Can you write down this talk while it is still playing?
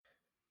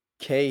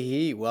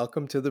Khe Hy,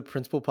 welcome to the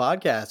Principal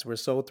Podcast. We're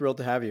so thrilled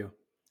to have you.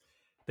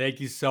 Thank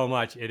you so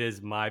much. It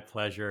is my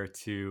pleasure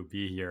to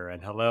be here.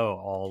 And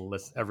hello,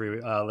 every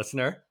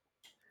listener.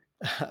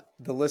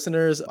 The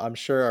listeners, I'm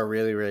sure, are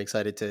really, really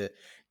excited to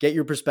get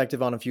your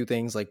perspective on a few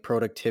things like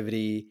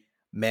productivity,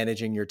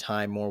 managing your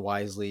time more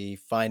wisely,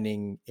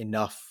 finding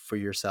enough for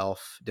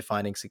yourself,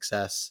 defining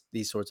success,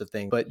 these sorts of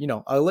things. But,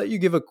 I'll let you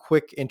give a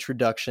quick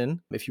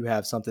introduction if you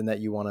have something that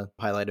you want to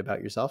highlight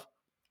about yourself.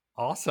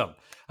 Awesome.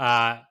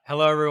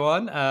 Hello,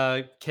 everyone.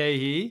 Khe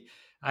Hy.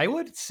 I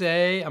would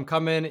say I'm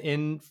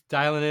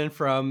dialing in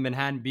from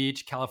Manhattan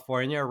Beach,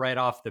 California, right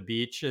off the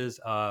beaches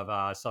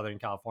of Southern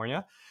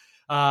California.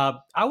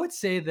 I would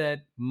say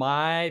that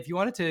if you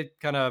wanted to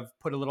kind of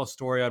put a little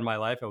story on my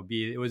life,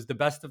 it was the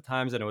best of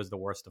times and it was the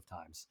worst of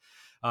times.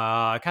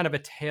 Kind of a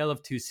tale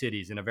of two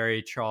cities in a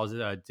very Charles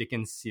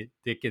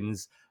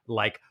Dickens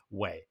like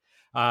way.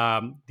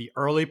 The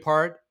early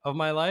part of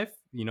my life,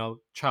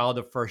 child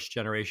of first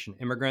generation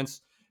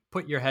immigrants,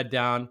 put your head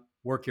down,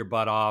 work your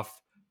butt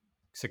off,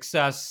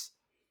 success,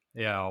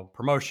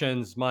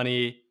 promotions,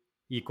 money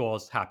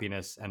equals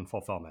happiness and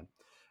fulfillment.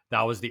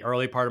 That was the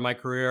early part of my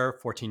career,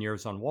 14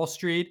 years on Wall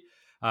Street.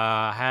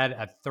 Had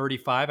at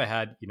 35, I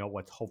had,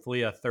 what's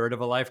hopefully a third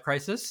of a life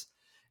crisis.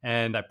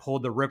 And I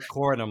pulled the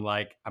ripcord and I'm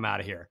like, I'm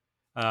out of here.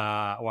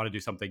 I want to do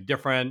something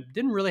different.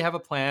 Didn't really have a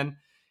plan.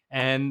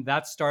 And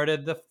that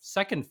started the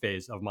second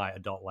phase of my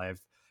adult life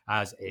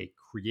as a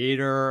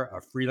creator,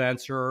 a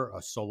freelancer, a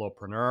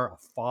solopreneur, a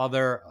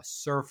father, a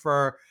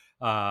surfer,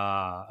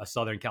 a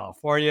Southern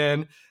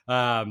Californian.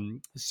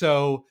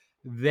 So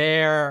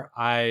there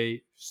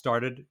I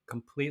started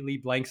completely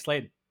blank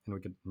slate.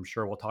 And I'm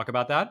sure we'll talk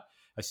about that.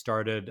 I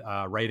started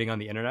writing on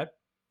the internet,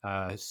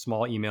 a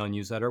small email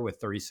newsletter with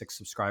 36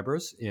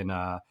 subscribers in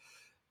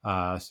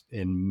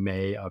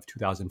May of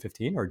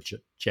 2015 or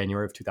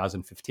January of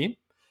 2015.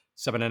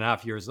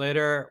 7.5 years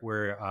later,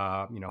 we're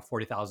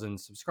 40,000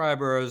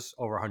 subscribers,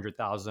 over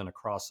 100,000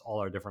 across all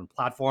our different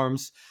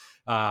platforms.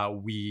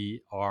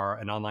 We are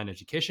an online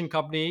education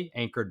company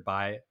anchored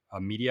by a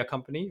media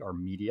company or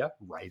media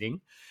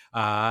writing,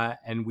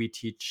 and we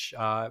teach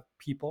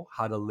people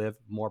how to live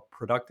more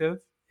productive,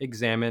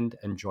 examined,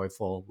 and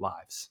joyful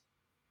lives.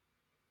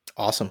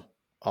 Awesome.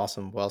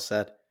 Awesome. Well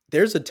said.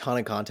 There's a ton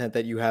of content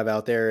that you have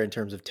out there in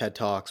terms of TED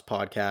Talks,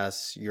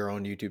 podcasts, your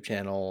own YouTube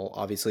channel,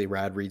 obviously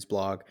Rad Reads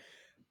blog.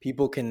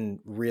 People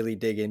can really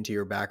dig into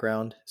your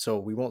background. So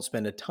we won't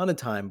spend a ton of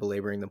time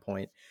belaboring the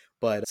point.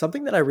 But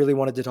something that I really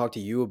wanted to talk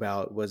to you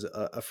about was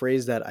a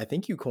phrase that I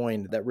think you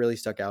coined that really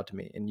stuck out to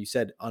me. And you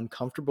said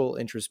uncomfortable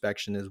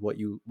introspection is what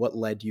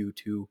led you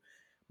to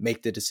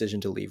make the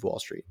decision to leave Wall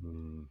Street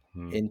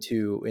Mm-hmm.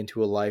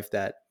 into a life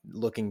that,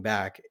 looking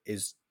back,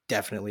 is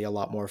definitely a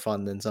lot more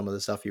fun than some of the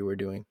stuff you were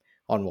doing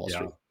on Wall Yeah.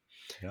 Street.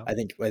 Yeah. I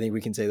think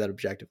we can say that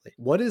objectively.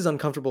 What is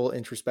uncomfortable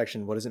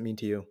introspection? What does it mean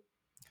to you?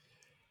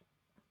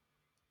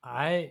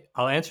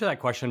 I'll answer that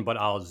question, but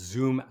I'll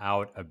zoom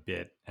out a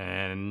bit.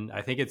 And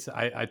I think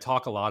I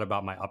talk a lot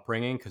about my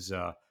upbringing because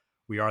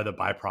we are the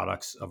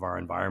byproducts of our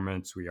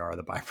environments. We are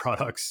the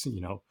byproducts,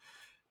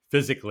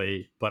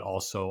 physically, but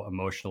also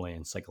emotionally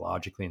and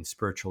psychologically and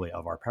spiritually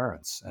of our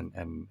parents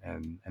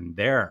and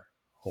their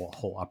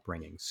whole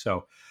upbringing.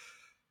 So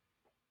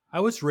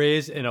I was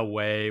raised in a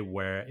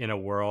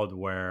world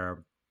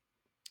where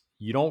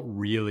you don't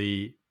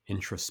really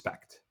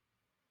introspect.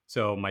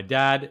 So my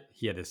dad,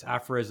 he had this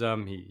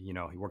aphorism. He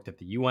worked at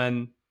the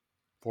UN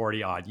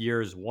 40 odd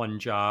years, one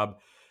job,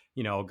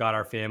 got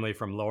our family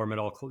from lower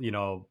middle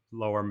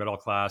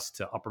class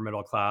to upper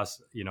middle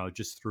class,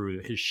 just through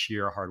his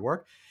sheer hard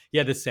work. He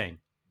had this saying,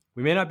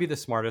 we may not be the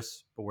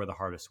smartest, but we're the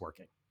hardest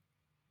working.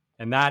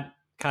 And that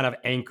kind of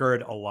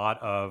anchored a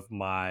lot of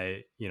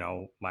my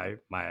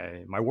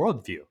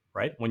worldview,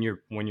 right? When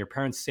your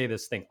parents say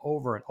this thing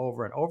over and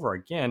over and over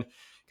again,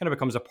 kind of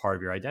becomes a part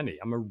of your identity.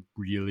 I'm a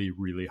really,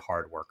 really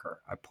hard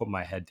worker. I put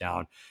my head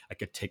down. I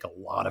could take a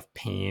lot of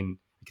pain.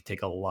 I could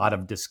take a lot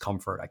of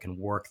discomfort. I can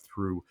work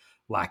through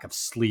lack of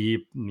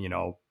sleep,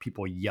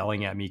 people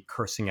yelling at me,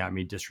 cursing at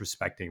me,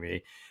 disrespecting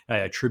me. And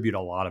I attribute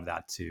a lot of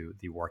that to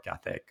the work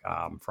ethic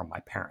from my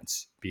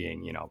parents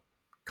being,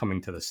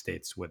 coming to the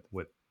States with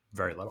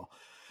very little.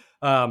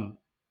 But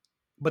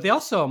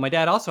my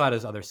dad also had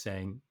his other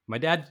saying. My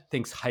dad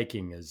thinks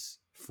hiking is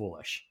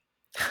foolish.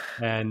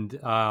 And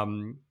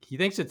he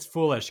thinks it's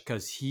foolish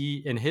because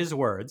in his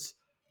words,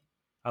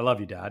 I love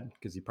you, Dad,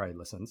 because he probably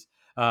listens.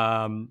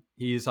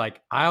 He's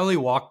like, I only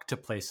walk to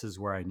places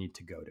where I need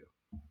to go to.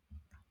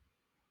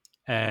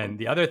 And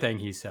the other thing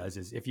he says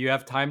is, if you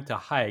have time to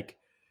hike,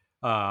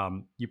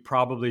 you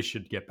probably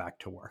should get back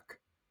to work.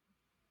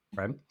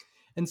 Right.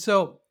 And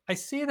so I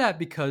say that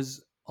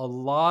because a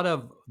lot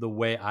of the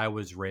way I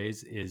was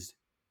raised is,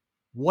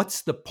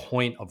 what's the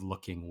point of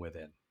looking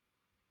within?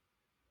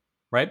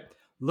 Right?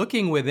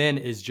 Looking within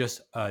is just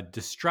a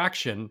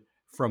distraction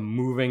from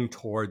moving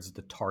towards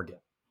the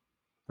target.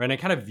 Right? And I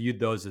kind of viewed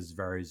those as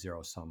very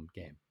zero sum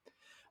game.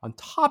 On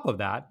top of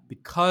that,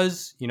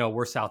 because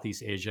we're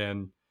Southeast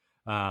Asian,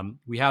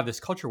 we have this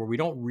culture where we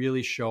don't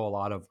really show a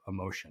lot of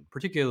emotion,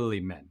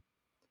 particularly men.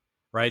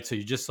 right? So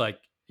you just like,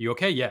 you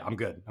okay? Yeah, I'm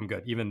good. I'm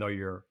good. Even though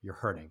you're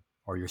hurting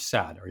or you're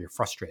sad or you're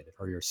frustrated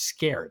or you're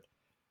scared,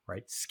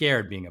 right?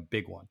 Scared being a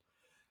big one.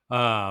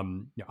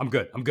 I'm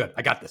good. I'm good.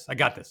 I got this. I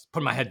got this.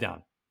 Put my head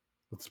down.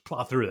 Let's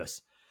plow through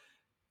this.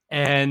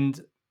 And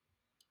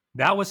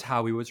that was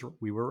how we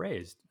were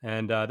raised.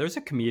 And there's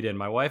a comedian.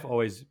 My wife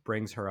always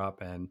brings her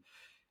up, and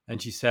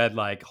she said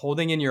like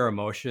holding in your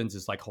emotions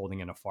is like holding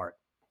in a fart.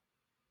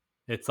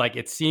 It's like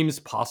it seems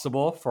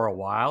possible for a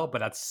while,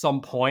 but at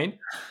some point,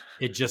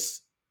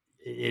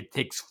 it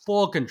takes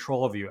full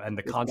control of you, and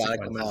the It's gotta come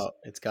consequences out.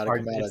 It's gotta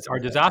come out at are some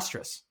point.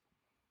 disastrous,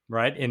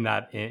 right? In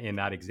that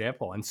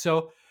example, and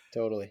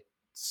Totally.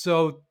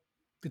 so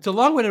it's a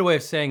long-winded way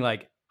of saying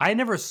like I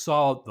never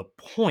saw the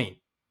point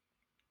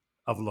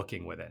of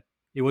looking with it.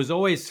 It was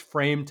always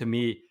framed to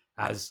me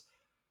as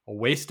a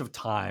waste of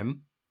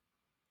time,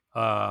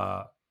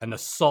 an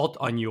assault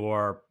on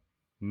your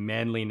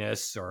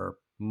manliness or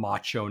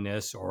macho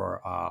ness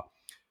or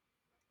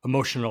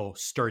emotional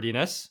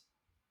sturdiness.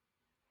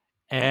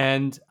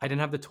 And I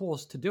didn't have the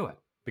tools to do it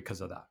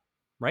because of that.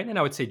 Right. And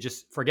I would say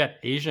just forget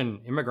Asian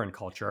immigrant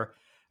culture.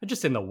 And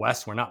just in the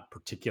West, we're not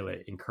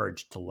particularly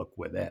encouraged to look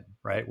within,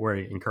 right? We're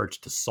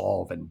encouraged to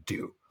solve and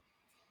do,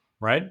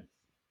 right?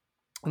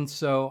 And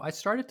so I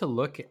started to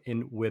look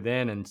in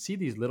within and see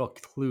these little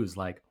clues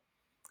like,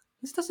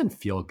 this doesn't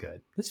feel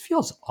good. This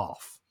feels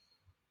off.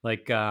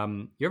 Like,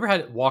 you ever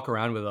had walk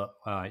around with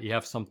you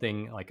have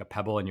something like a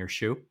pebble in your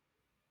shoe? And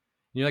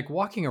you're like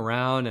walking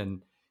around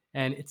and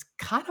it's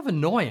kind of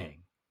annoying.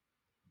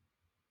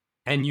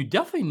 And you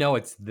definitely know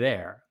it's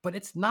there, but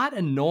it's not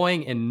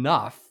annoying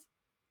enough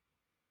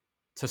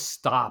to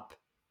stop,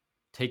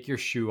 take your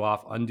shoe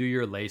off, undo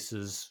your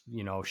laces,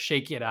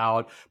 shake it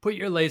out, put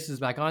your laces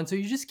back on. So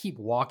you just keep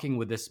walking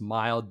with this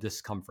mild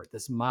discomfort,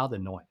 this mild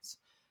annoyance.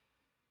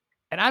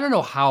 And I don't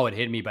know how it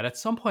hit me, but at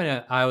some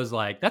point I was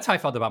like, that's how I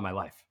felt about my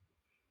life.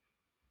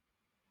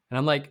 And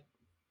I'm like,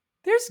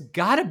 there's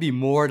got to be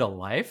more to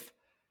life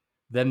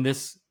than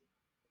this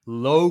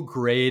low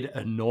grade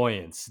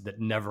annoyance that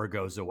never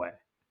goes away.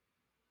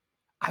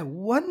 I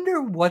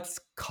wonder what's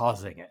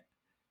causing it.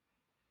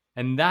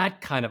 And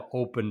that kind of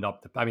opened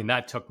up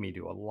that took me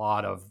to a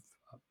lot of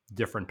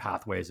different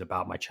pathways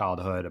about my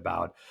childhood,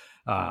 about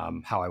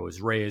how I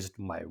was raised,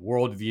 my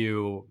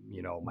worldview,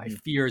 my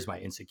Mhm. fears, my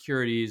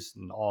insecurities,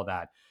 and all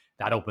that.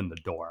 That opened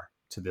the door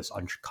to this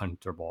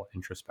uncomfortable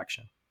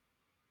introspection.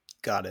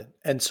 Got it.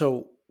 And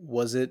so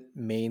was it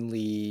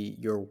mainly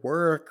your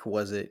work?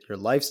 Was it your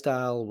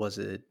lifestyle? Was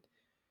it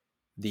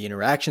the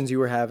interactions you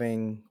were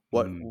having?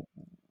 Mm,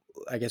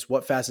 I guess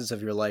what facets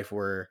of your life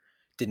were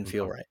didn't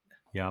feel okay. right?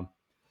 Yeah.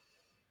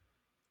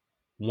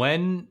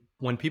 When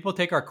people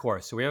take our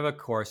course, so we have a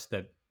course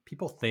that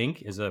people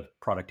think is a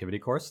productivity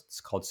course. It's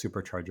called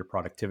Supercharge Your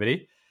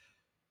Productivity.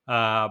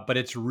 But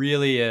it's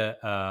really an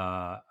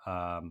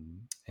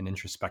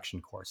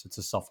introspection course. It's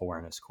a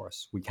self-awareness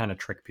course. We kind of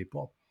trick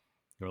people.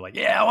 We're like,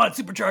 yeah, I want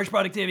to supercharge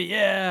productivity.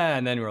 Yeah.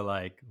 And then we're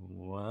like,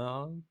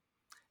 well,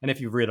 and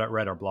if you've read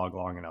our blog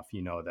long enough,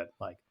 you know that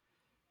like,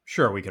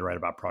 sure, we could write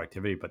about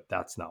productivity, but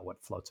that's not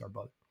what floats our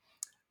boat.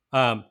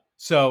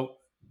 So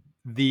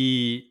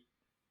the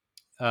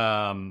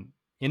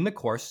in the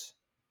course,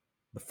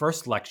 the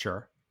first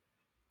lecture,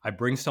 I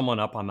bring someone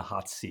up on the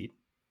hot seat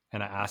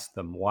and I ask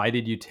them, why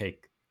did you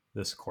take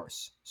this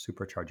course,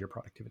 Supercharge Your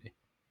Productivity?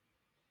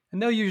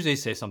 And they'll usually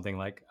say something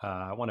like,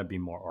 I want to be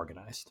more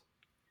organized.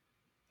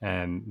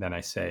 And then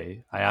I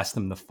ask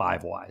them the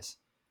 5 whys.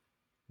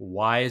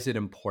 Why is it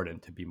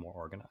important to be more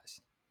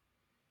organized?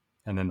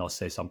 And then they'll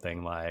say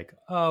something like,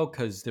 oh,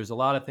 because there's a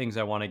lot of things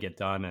I want to get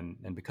done.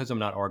 And because I'm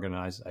not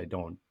organized, I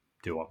don't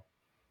do them.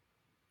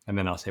 And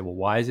then I'll say, well,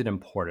 why is it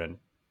important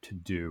to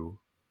do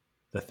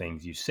the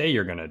things you say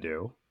you're going to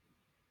do?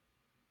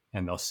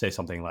 And they'll say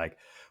something like,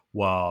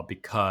 well,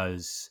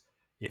 because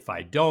if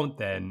I don't,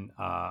 then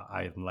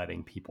I'm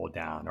letting people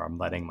down or I'm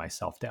letting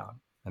myself down.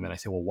 And then I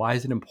say, well, why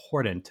is it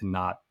important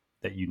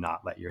that you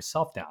not let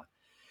yourself down?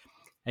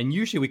 And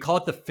usually we call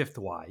it the 5th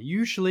why.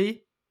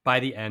 Usually by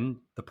the end,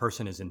 the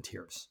person is in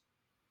tears.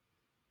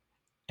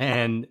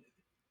 And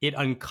it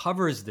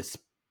uncovers this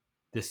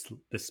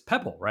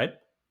pebble, right?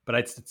 But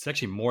it's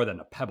actually more than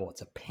a pebble,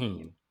 it's a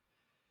pain.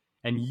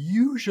 And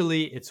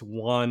usually it's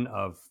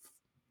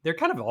they're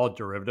kind of all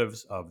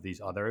derivatives of these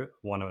other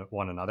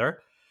one another,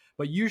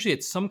 but usually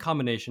it's some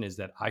combination is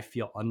that I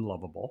feel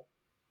unlovable.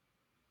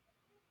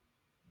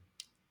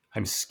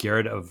 I'm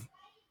scared of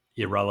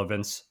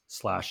irrelevance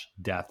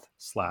 / death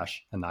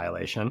 /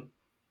 annihilation.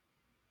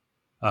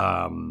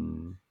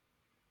 Um,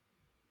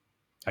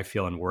 I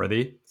feel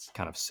unworthy. It's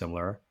kind of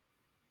similar.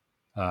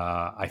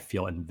 I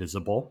feel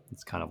invisible.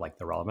 It's kind of like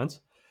the relevance.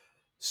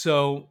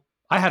 So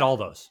I had all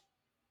those.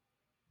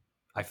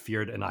 I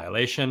feared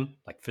annihilation,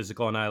 like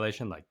physical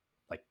annihilation, like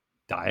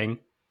dying.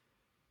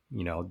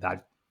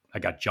 That I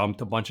got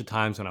jumped a bunch of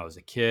times when I was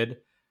a kid,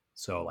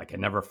 so like I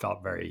never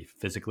felt very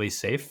physically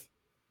safe.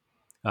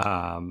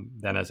 Then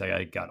as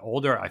I got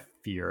older, I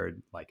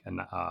feared like an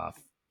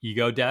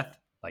ego death,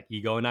 like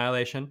ego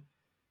annihilation.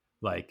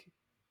 Like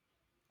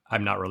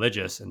I'm not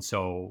religious, and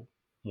so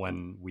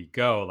when we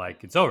go,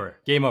 like it's over,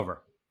 game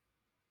over,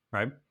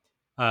 right?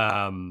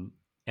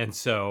 And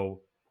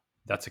so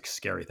that's a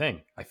scary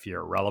thing. I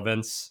fear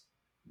irrelevance.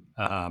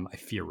 I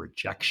fear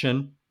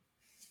rejection.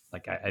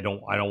 Like I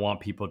don't want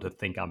people to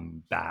think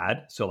I'm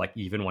bad. So like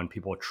even when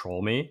people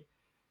troll me,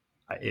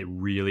 it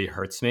really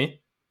hurts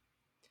me.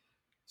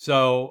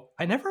 So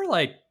I never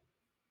like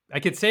I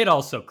could say it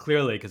all so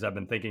clearly because I've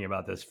been thinking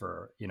about this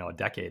for a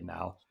decade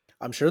now.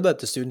 I'm sure that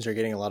the students are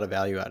getting a lot of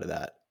value out of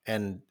that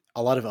and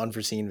a lot of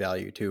unforeseen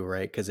value too,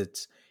 right? Because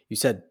it's, you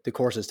said the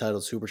course is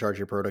titled Supercharge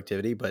Your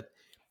Productivity, but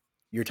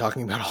you're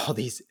talking about all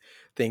these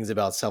things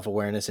about self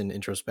awareness and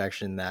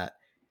introspection that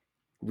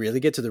really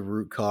get to the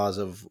root cause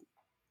of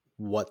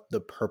what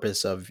the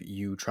purpose of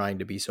you trying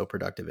to be so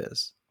productive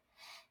is.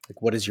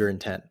 Like, what is your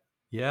intent?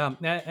 Yeah,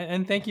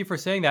 and thank you for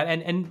saying that.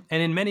 And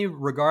in many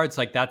regards,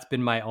 like that's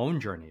been my own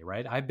journey,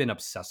 right? I've been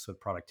obsessed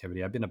with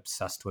productivity. I've been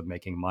obsessed with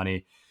making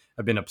money.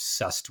 I've been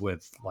obsessed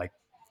with like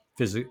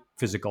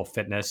physical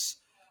fitness,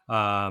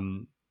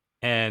 um,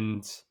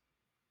 and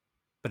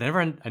but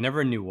I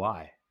never knew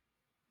why,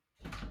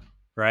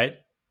 right?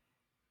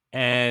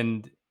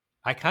 And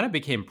I kind of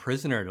became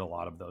prisoner to a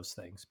lot of those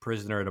things: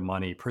 prisoner to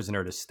money,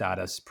 prisoner to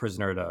status,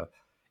 prisoner to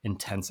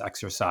intense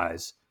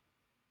exercise.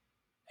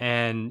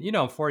 And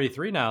I'm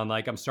 43 now, and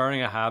like I'm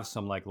starting to have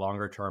some like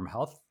longer term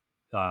health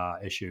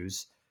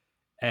issues,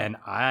 and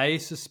I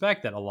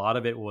suspect that a lot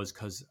of it was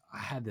because I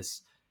had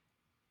this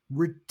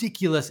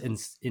ridiculous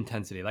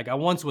intensity. Like I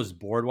once was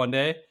bored one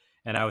day,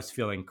 and I was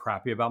feeling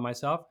crappy about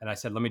myself, and I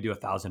said, "Let me do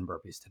 1,000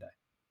 burpees today."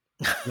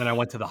 And then I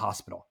went to the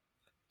hospital.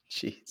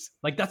 Jeez.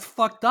 Like that's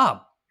fucked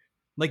up.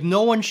 Like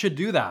no one should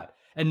do that,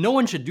 and no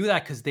one should do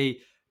that because they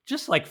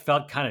just like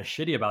felt kind of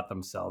shitty about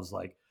themselves.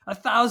 Like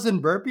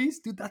 1,000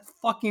 burpees, dude, that's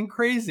fucking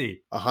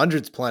crazy.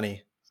 100's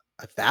plenty.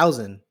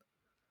 1,000. It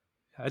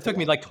It's a took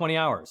me lot. like 20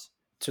 hours.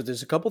 So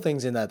there's a couple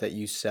things in that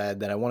you said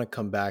that I want to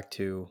come back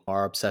to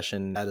our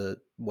obsession at a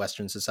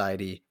Western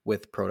society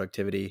with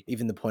productivity.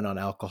 Even the point on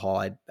alcohol,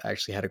 I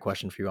actually had a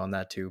question for you on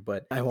that too.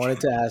 But I wanted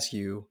to ask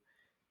you,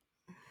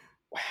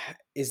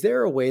 is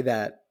there a way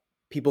that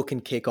people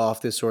can kick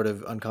off this sort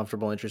of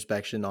uncomfortable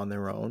introspection on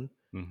their own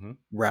Mm-hmm.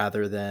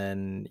 rather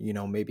than,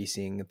 maybe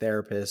seeing a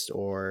therapist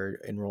or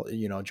enroll,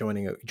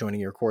 joining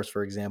your course,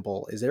 for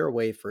example? Is there a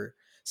way for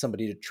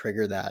somebody to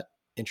trigger that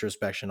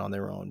introspection on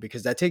their own?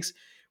 Because that takes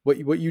what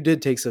you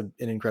did takes an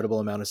incredible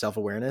amount of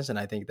self-awareness. And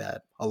I think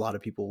that a lot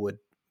of people would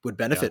Yeah.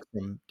 benefit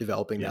from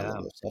developing that Yeah.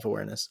 level of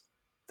self-awareness.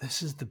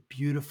 This is the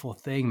beautiful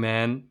thing,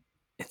 man.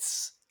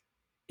 It's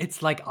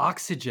it's like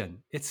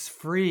oxygen. It's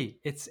free.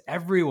 It's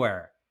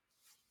everywhere.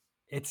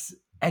 It's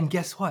and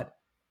guess what?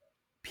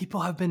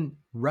 People have been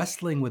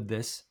wrestling with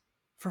this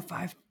for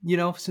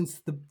since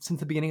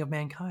the beginning of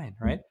mankind,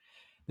 right?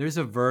 There's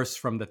a verse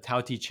from the Tao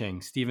Te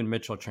Ching, Stephen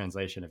Mitchell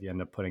translation, if you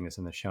end up putting this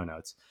in the show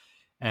notes.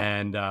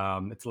 And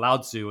it's Lao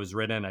Tzu, was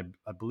written,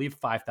 I believe,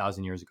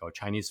 5,000 years ago,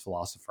 Chinese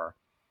philosopher.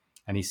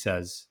 And he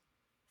says,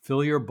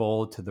 fill your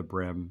bowl to the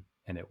brim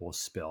and it will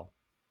spill.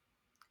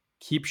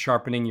 Keep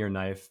sharpening your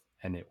knife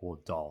and it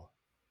will dull.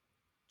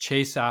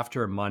 Chase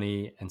after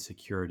money and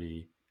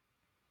security,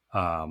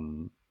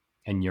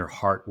 and your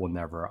heart will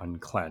never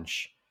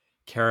unclench.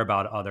 Care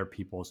about other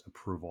people's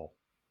approval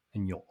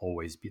and you'll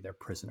always be their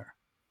prisoner.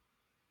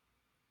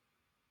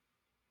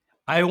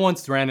 I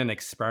once ran an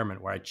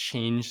experiment where I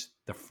changed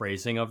the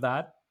phrasing of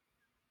that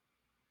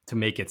to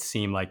make it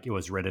seem like it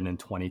was written in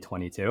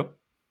 2022.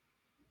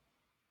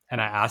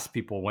 And I asked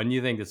people, when do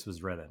you think this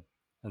was written?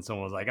 And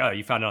someone was like, oh,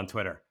 you found it on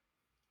Twitter.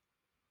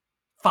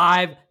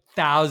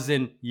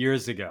 5,000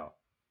 years ago.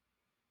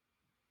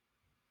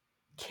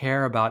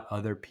 Care about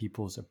other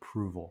people's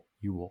approval.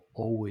 You will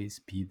always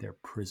be their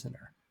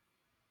prisoner.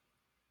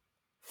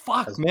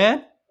 Fuck, as,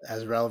 man.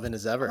 as relevant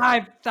as ever.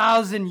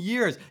 5,000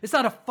 years. It's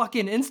not a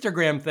fucking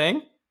Instagram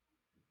thing.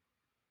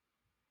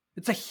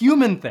 It's a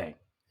human thing.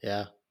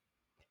 Yeah.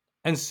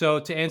 And so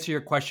to answer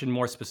your question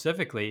more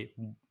specifically,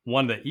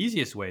 one of the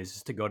easiest ways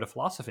is to go to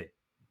philosophy.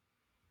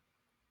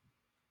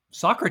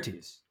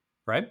 Socrates,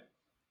 right?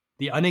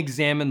 The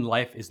unexamined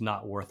life is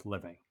not worth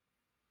living.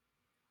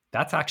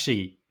 That's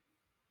actually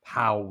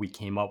how we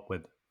came up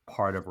with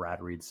part of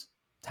Rad Reed's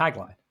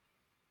tagline,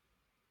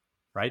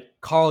 right?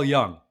 Carl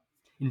Jung,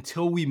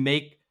 until we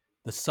make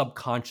the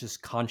subconscious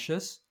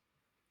conscious,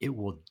 it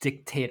will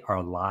dictate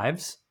our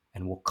lives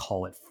and we'll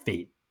call it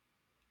fate.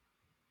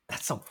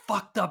 That's some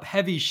fucked up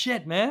heavy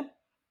shit, man.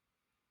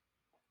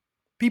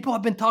 People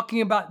have been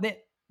talking about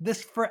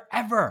this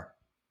forever.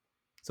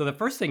 So the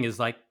first thing is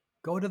like,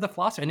 go to the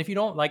philosopher. And if you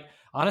don't like,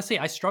 honestly,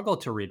 I struggle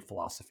to read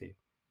philosophy.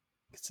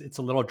 It's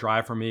a little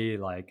dry for me.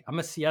 Like I'm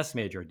a CS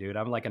major, dude.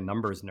 I'm like a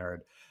numbers nerd.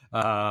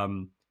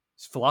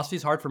 Philosophy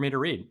is hard for me to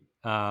read.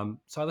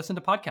 So I listen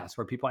to podcasts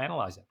where people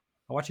analyze it.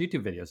 I watch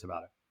YouTube videos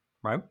about it,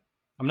 right?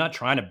 I'm not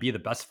trying to be the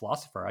best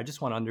philosopher. I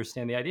just want to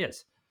understand the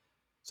ideas.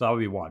 So that would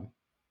be one.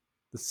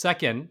 The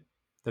second,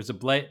 there's a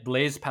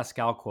Blaise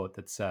Pascal quote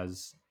that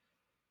says,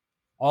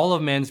 all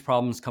of man's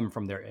problems come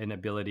from their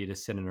inability to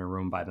sit in a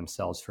room by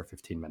themselves for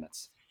 15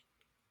 minutes.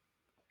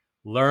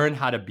 Learn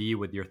how to be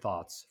with your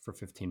thoughts for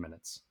 15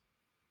 minutes.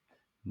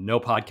 No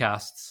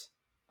podcasts,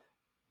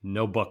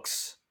 no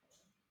books,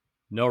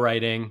 no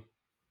writing,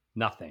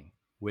 nothing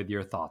with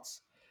your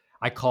thoughts.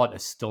 I call it a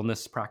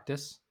stillness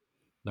practice.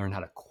 Learn how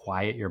to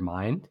quiet your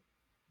mind,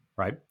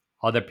 right?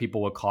 Other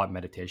people would call it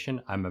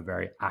meditation. I'm a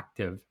very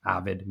active,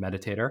 avid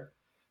meditator.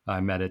 I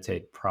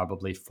meditate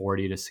probably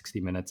 40 to 60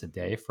 minutes a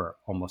day for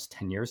almost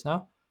 10 years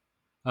now.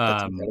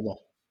 That's Um,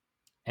 incredible.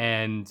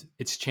 and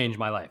it's changed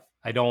my life.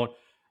 I don't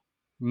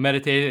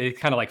meditate. It's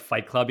kind of like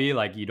Fight Clubby.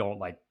 Like you don't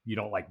like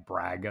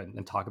brag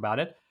and talk about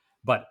it.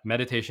 But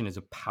meditation is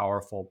a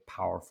powerful,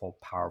 powerful,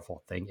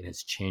 powerful thing. It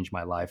has changed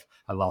my life.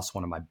 I lost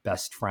one of my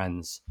best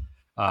friends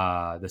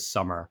this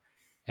summer,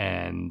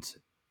 and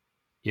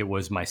it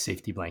was my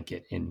safety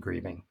blanket in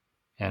grieving.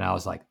 And I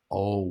was like,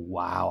 oh,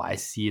 wow, I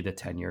see the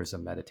 10 years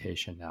of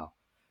meditation now.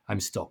 I'm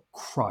still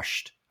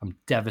crushed. I'm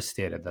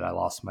devastated that I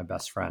lost my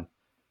best friend,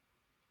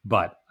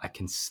 but I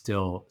can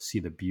still see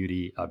the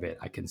beauty of it.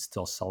 I can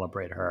still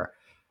celebrate her.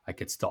 I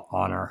could still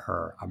honor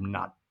her. I'm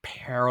not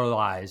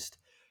paralyzed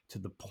to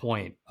the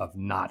point of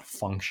not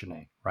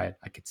functioning, right?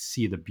 I could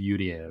see the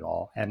beauty in it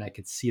all. And I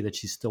could see that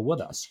she's still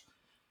with us,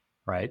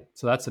 right?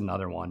 So that's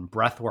another one.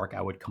 Breath work,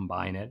 I would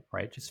combine it,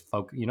 right? Just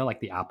focus, like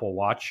the Apple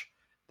Watch,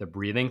 the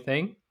breathing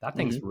thing. That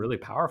thing's Hmm. really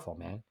powerful,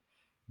 man.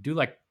 Do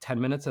like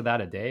 10 minutes of that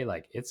a day.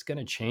 Like it's going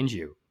to change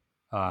you.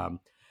 Um,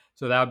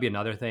 so that would be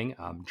another thing.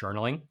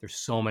 Journaling. There's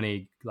so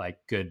many like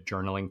good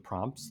journaling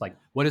prompts. Like,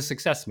 what does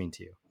success mean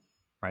to you?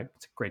 Right?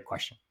 It's a great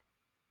question.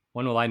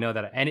 When will I know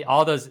that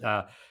all those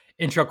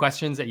intro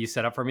questions that you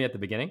set up for me at the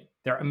beginning,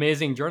 they're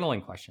amazing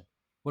journaling questions.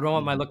 What do I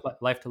want my Hmm.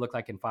 life to look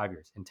like in 5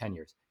 years, in 10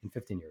 years, in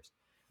 15 years?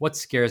 What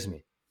scares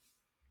me?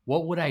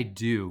 What would I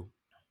do?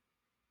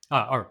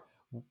 Or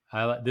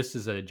this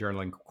is a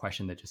journaling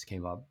question that just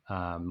came up.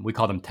 We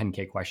call them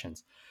 10K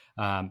questions.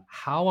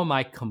 How am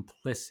I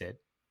complicit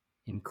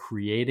in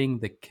creating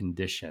the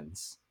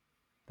conditions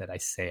that I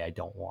say I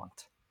don't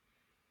want?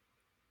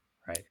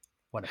 Right?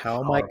 What a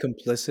How am I power.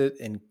 complicit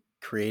in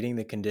creating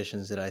the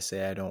conditions that I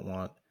say I don't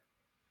want?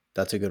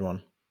 That's a good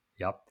one.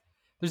 Yep.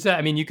 There's that.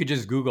 I mean, you could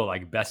just Google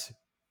like best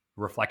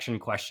reflection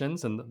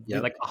questions and be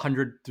Yep. like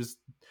 100.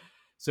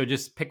 So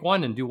just pick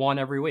one and do one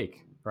every week.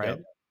 Yep. Right.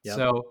 Yep.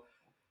 So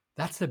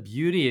that's the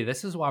beauty.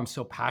 This is why I'm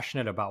so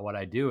passionate about what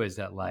I do is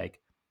that like,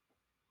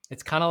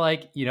 it's kind of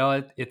like,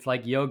 it's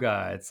like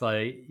yoga. It's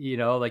like,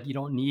 like you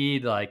don't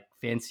need like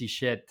fancy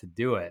shit to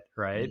do it.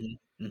 Right.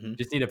 Hmm. Hmm.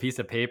 Just need a piece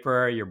of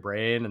paper, your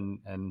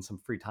brain, and some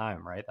free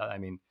time, right? I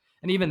mean,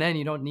 and even then,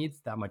 you don't need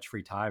that much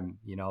free time.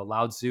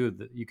 Lao Tzu,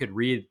 you could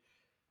read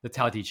the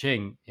Tao Te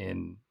Ching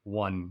in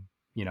one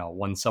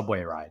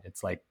subway ride.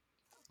 It's like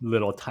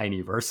little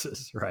tiny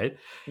verses, right?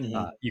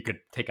 Hmm. You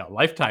could take a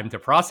lifetime to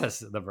process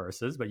the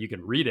verses, but you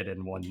can read it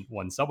in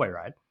one subway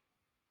ride.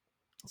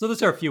 So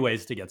those are a few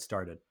ways to get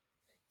started.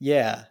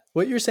 Yeah.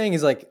 What you're saying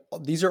is like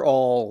these are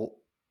all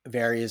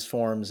various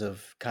forms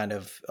of kind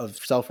of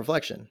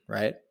self-reflection,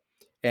 right?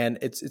 And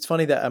it's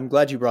funny that I'm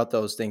glad you brought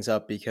those things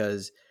up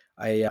because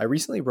I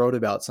recently wrote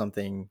about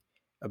something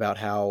about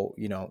how,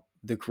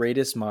 the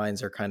greatest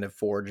minds are kind of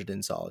forged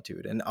in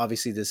solitude. And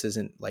obviously this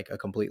isn't like a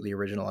completely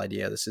original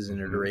idea. This is an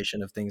Mm-hmm.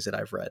 iteration of things that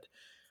I've read.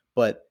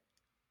 But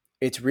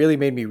it's really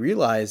made me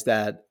realize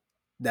that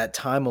that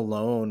time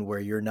alone where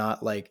you're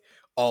not like,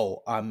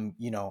 oh, I'm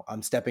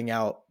stepping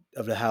out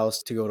of the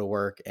house to go to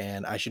work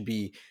and I should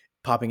be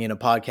popping in a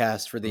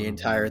podcast for the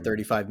entire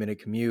Mm-hmm. 35-minute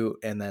commute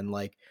and then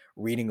like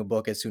reading a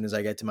book as soon as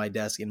I get to my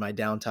desk in my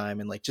downtime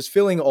and like just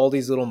filling all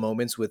these little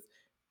moments with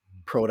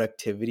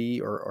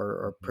productivity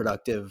or Mm-hmm.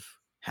 productive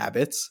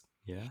habits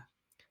Yeah.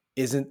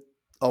 isn't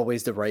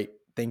always the right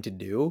thing to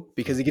do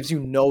because it Mm-hmm. gives you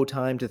no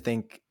time to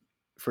think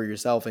for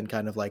yourself and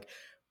kind of like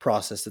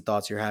process the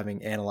thoughts you're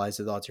having, analyze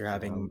the thoughts you're Yeah.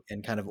 having,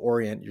 and kind of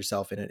orient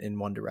yourself in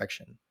one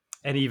direction.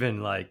 And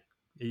even like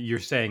you're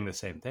saying the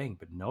same thing,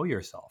 but know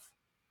yourself.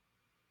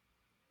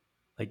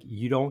 Like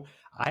you don't.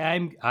 I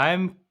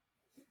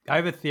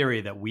have a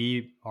theory that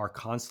we are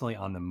constantly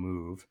on the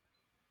move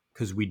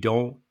because we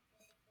don't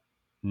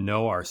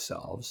know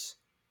ourselves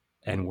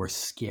and we're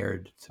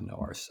scared to know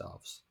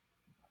ourselves.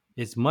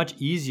 It's much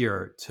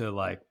easier to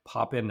like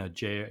pop in a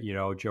Joe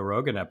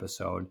Rogan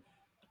episode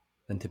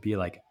than to be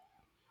like,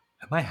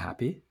 am I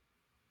happy?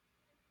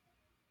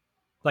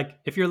 Like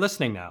if you're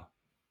listening now,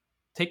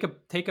 take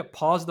a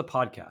pause the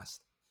podcast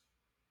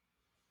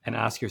and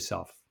ask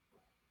yourself,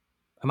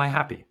 am I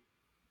happy?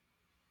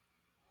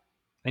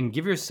 And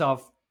give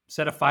yourself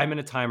set a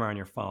 5-minute timer on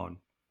your phone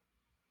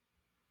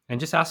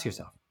and just ask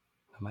yourself,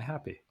 am I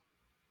happy?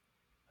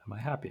 Am I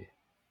happy?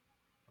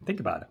 Think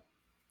about it.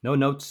 No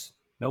notes,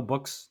 no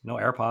books, no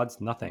AirPods,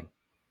 nothing,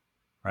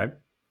 right?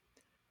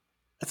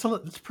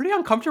 It's pretty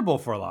uncomfortable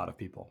for a lot of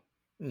people.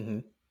 Hmm.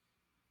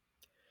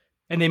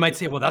 And they might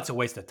say, well, that's a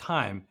waste of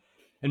time.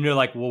 And you're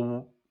like,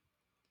 well,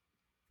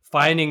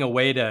 finding a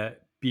way to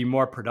be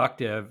more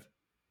productive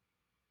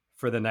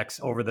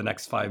over the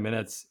next 5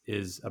 minutes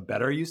is a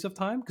better use of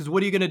time. Because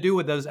what are you going to do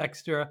with those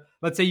extra?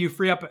 Let's say you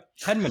free up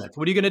 10 minutes.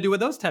 What are you going to do with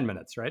those 10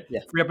 minutes, right? Yeah.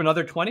 Free up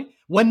another 20.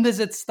 When does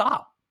it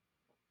stop?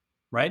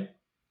 Right?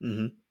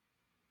 Hmm.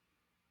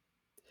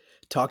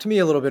 Talk to me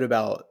a little bit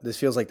about this.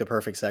 Feels like the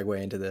perfect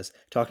segue into this.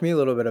 Talk to me a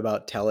little bit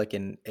about telic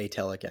and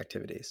atelic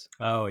activities.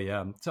 Oh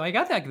yeah. So I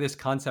got this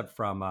concept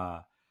from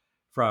the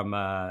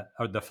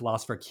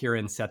philosopher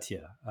Kiran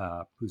Setia,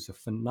 who's a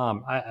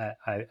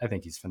I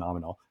think he's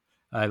phenomenal.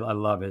 I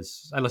love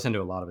his. I listen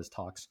to a lot of his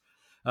talks.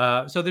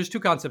 So there's two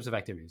concepts of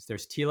activities.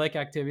 There's T-like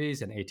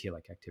activities and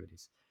A-T-like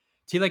activities.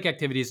 T-like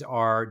activities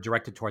are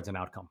directed towards an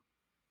outcome.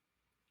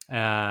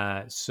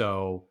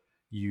 So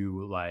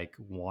you like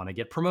want to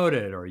get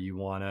promoted, or you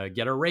want to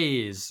get a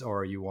raise,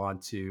 or you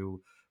want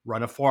to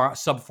run a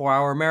sub 4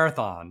 hour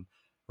marathon,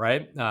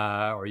 right?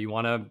 Or you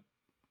want to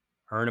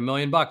earn $1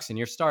 million in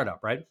your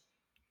startup, right?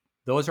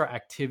 Those are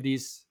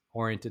activities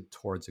oriented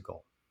towards a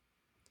goal.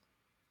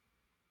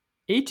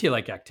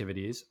 AT-like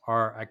activities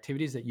are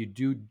activities that you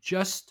do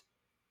just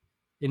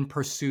in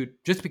pursuit,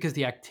 just because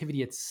the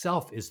activity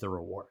itself is the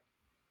reward,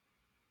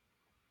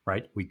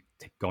 right? We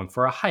take going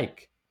for a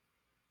hike,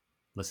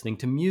 listening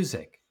to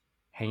music,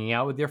 hanging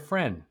out with your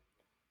friend,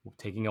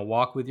 taking a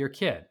walk with your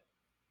kid,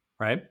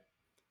 right?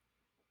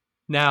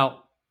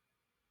 Now,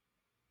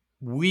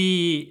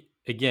 we,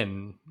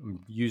 again,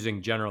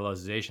 using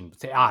generalization, but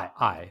say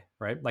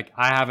right? Like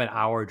I have an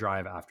hour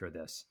drive after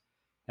this,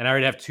 and I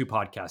already have 2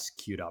 podcasts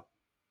queued up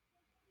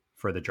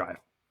for the drive.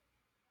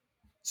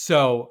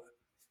 So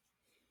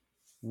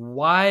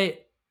why,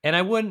 and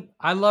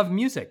I love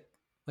music.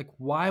 Like,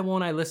 why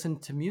won't I listen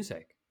to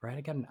music, right?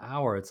 I got an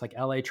hour. It's like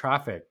LA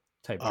traffic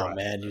type Oh drive.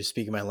 man, you're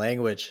speaking my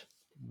language.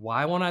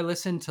 Why won't I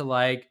listen to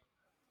like,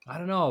 I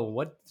don't know,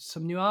 what,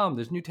 some new album?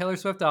 There's a new Taylor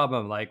Swift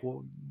album. Like,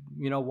 well,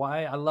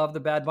 why? I love the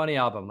Bad Bunny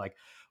album. Like,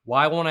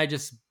 why won't I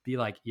just be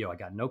like, I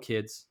got no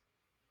kids,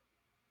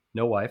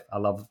 no wife. I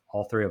love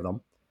all 3 of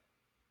them.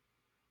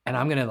 And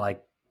I'm going to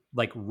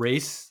like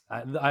race.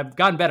 I've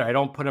gotten better. I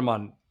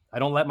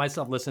don't let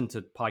myself listen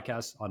to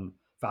podcasts on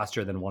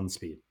faster than 1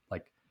 speed.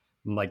 Like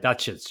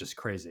that shit's just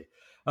crazy.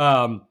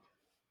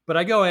 But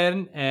I go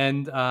in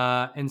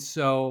and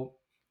so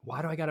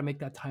why do I got to make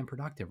that time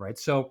productive? Right.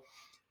 So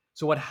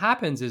what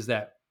happens is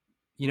that,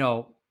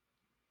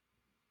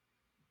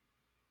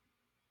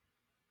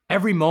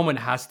 every moment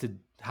has to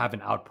have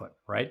an output,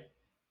 right?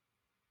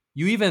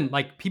 You even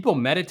like people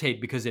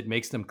meditate because it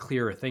makes them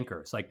clearer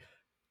thinkers. Like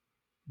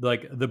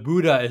the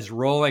Buddha is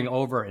rolling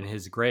over in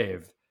his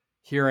grave,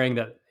 hearing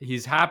that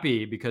he's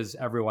happy because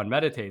everyone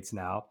meditates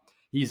now.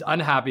 He's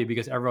unhappy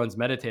because everyone's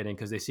meditating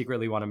because they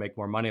secretly want to make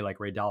more money like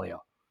Ray Dalio.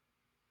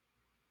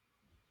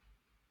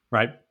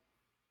 Right?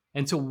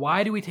 And so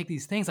why do we take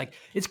these things? Like,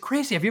 it's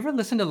crazy. Have you ever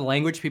listened to the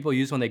language people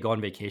use when they go on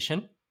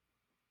vacation?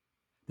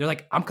 They're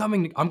like, I'm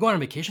going on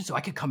vacation so I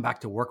can come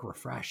back to work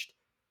refreshed.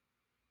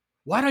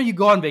 Why don't you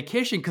go on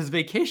vacation? Because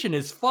vacation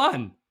is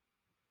fun.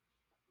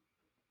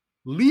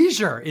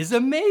 Leisure is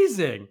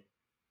amazing.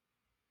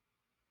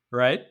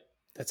 Right?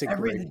 That's a great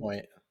Everything.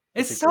 point.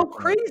 It's so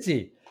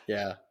crazy.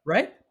 Yeah.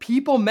 Right?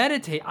 People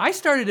meditate. I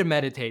started to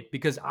meditate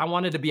because I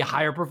wanted to be a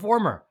higher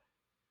performer.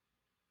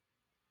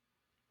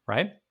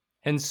 Right?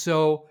 And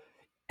so,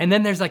 and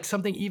then there's like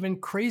something even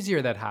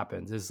crazier that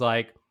happens is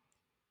like,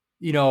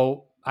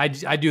 I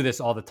do this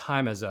all the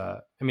time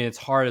it's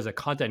hard as a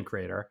content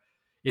creator,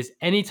 is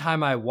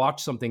anytime I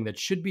watch something that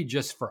should be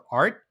just for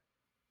art,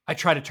 I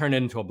try to turn it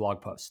into a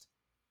blog post.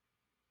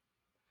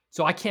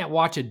 So I can't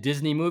watch a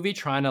Disney movie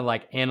trying to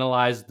like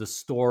analyze the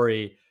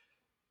story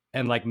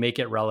and like make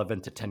it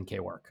relevant to 10K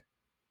work,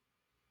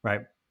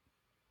 right?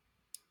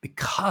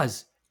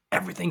 Because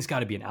everything's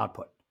got to be an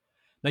output.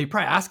 Now you're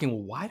probably asking,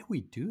 well, why do we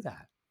do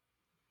that,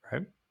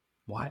 right?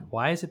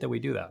 Why is it that we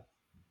do that?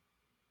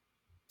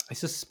 I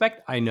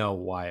suspect I know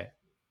why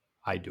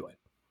I do it.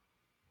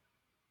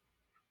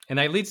 And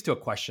that leads to a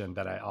question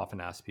that I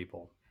often ask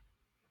people.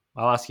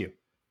 I'll ask you,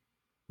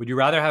 would you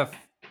rather have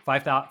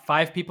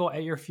 5 people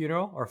at your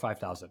funeral or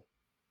 5,000?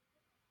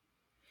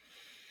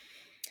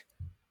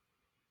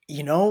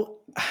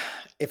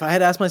 If I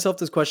had asked myself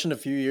this question a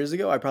few years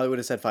ago, I probably would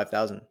have said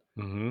 5,000.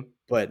 Mm-hmm.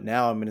 But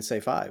now I'm going to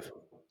say 5.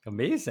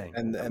 Amazing.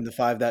 And the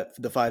 5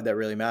 that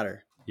really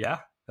matter. Yeah.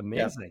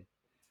 Amazing.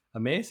 Yeah.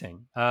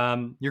 Amazing.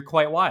 You're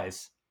quite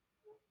wise.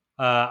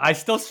 I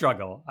still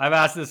struggle. I've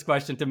asked this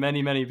question to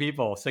many, many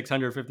people,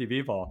 650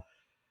 people.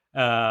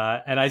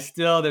 And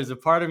there's a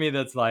part of me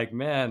that's like,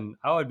 man,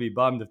 I would be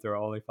bummed if there were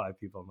only 5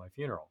 people at my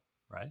funeral,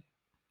 right?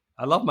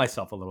 I love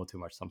myself a little too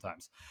much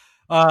sometimes.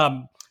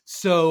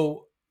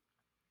 So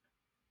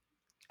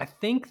I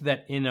think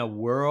that in a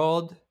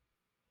world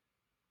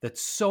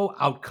that's so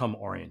outcome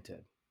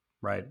oriented,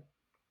 right?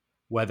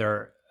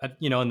 Whether,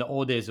 in the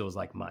old days, it was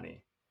like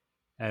money,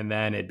 and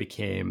then it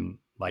became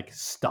like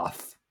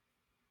stuff,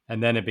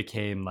 and then it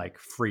became like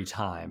free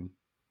time,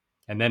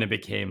 and then it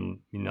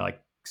became,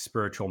 like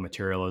spiritual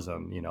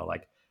materialism,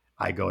 like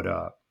I go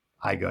to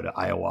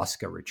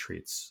ayahuasca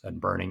retreats and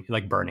Burning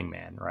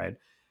Man, right?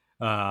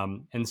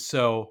 And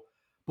so,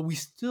 but we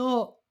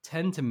still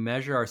tend to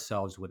measure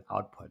ourselves with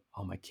output.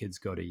 Oh, my kids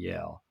go to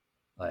Yale.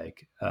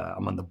 Like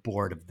I'm on the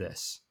board of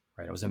this,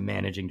 right? I was a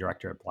managing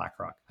director at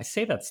BlackRock. I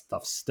say that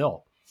stuff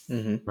still,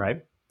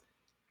 right?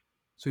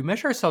 So we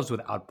measure ourselves with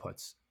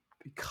outputs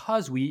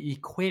because we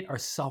equate our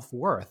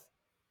self-worth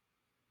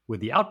with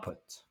the output.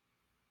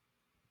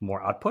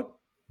 More output,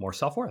 more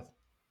self-worth.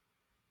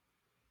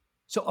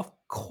 So of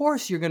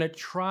course you're going to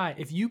try,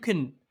 if you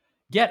can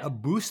get a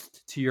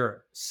boost to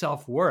your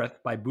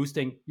self-worth by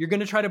boosting, you're going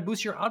to try to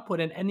boost your output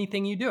in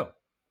anything you do.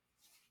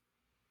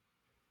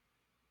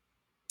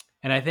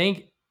 And I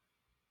think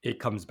it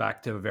comes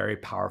back to a very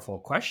powerful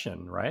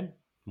question, right?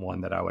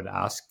 One that I would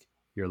ask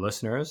your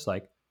listeners,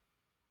 like,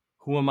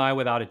 who am I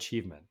without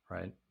achievement,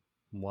 right?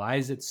 Why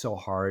is it so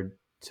hard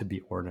to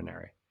be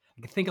ordinary?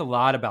 I can think a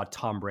lot about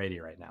Tom Brady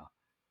right now.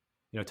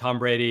 Tom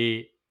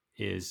Brady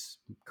is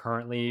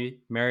currently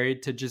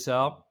married to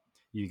Giselle.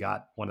 You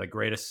got one of the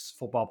greatest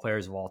football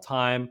players of all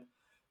time,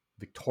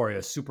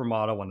 Victoria's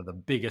supermodel, one of the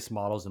biggest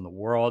models in the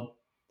world.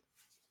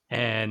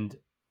 And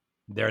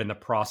they're in the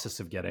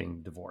process of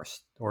getting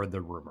divorced, or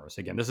the rumors.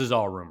 Again, this is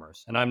all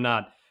rumors. And I'm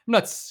not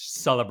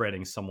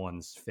celebrating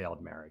someone's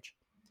failed marriage.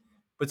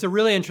 But it's a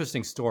really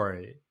interesting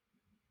story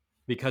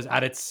because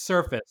at its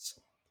surface,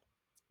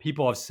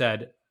 people have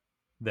said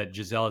that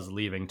Giselle is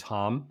leaving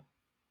Tom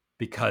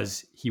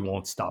because he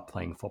won't stop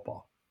playing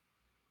football.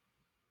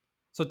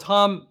 So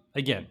Tom,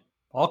 again,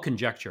 all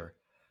conjecture.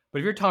 But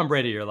if you're Tom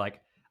Brady, you're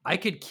like, I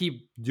could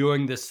keep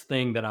doing this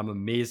thing that I'm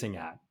amazing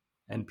at.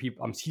 And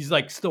he's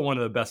like still one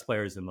of the best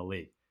players in the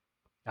league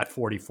at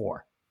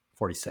 44,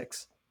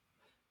 46.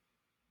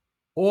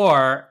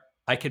 Or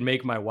I could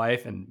make my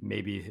wife and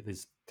maybe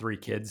his 3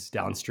 kids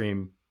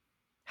downstream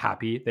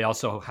happy. They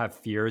also have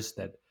fears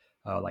that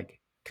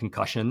like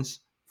concussions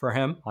for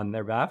him on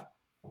their behalf.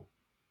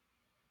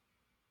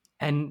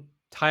 And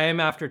time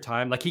after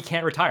time, like he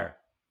can't retire.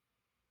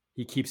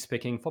 He keeps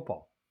picking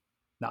football.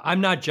 Now,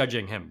 I'm not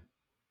judging him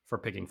for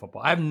picking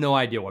football. I have no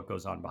idea what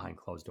goes on behind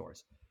closed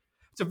doors.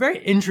 It's a very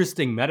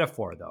interesting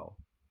metaphor, though.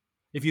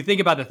 If you think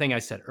about the thing I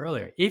said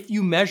earlier, if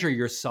you measure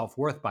your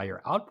self-worth by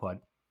your output,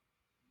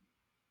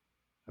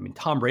 I mean,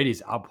 Tom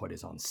Brady's output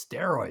is on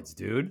steroids,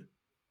 dude.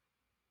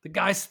 The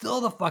guy's still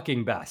the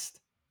fucking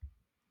best.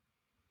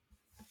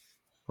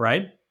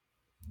 Right?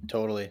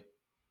 Totally.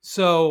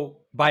 So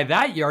by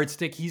that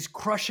yardstick, he's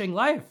crushing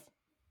life.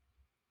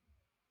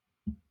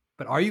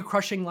 But are you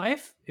crushing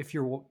life if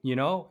you're,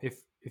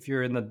 if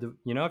you're in the,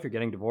 if you're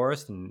getting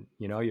divorced and,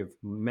 you have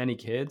many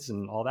kids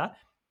and all that?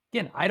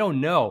 Again, I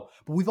don't know,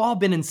 but we've all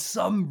been in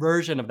some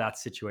version of that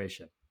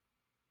situation,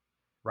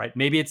 right?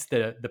 Maybe it's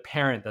the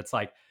parent that's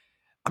like,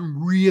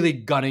 I'm really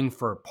gunning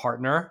for a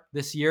partner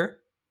this year.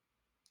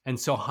 And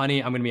so,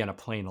 honey, I'm going to be on a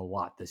plane a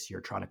lot this year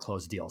trying to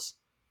close deals.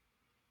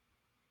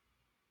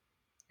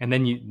 And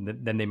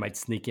then they might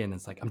sneak in and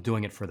it's like, I'm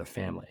doing it for the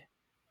family,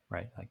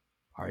 right? Like,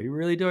 are you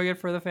really doing it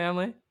for the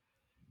family?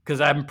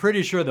 Because I'm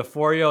pretty sure the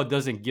 4-year-old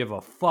doesn't give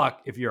a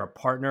fuck if you're a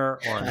partner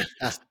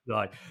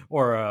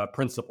or a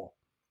principal.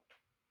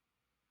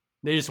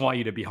 They just want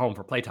you to be home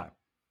for playtime.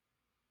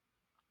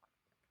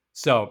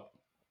 So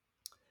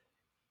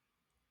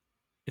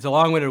it's a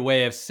long-winded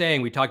way of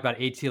saying, we talked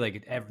about AT,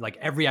 like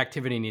every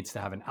activity needs to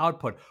have an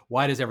output.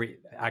 Why does every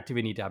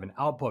activity need to have an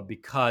output?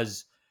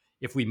 Because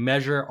if we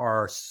measure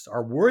our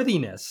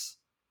worthiness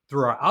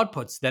through our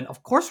outputs, then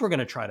of course we're going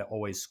to try to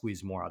always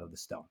squeeze more out of the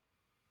stone.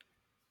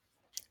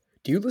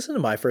 Do you listen to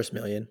My First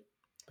Million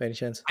by any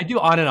chance? I do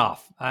on and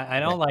off.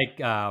 I don't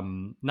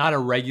not a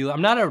regular.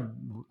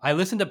 I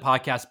listen to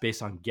podcasts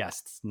based on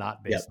guests,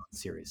 not based on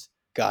series.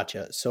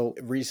 Gotcha. So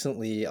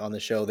recently on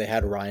the show, they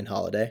had Ryan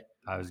Holiday.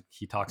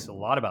 He talks a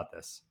lot about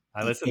this.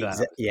 I listened to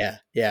that.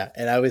 Yeah.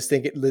 And I was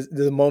thinking,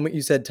 the moment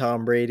you said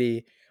Tom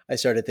Brady, I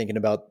started thinking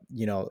about,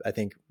 I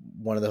think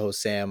one of the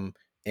hosts, Sam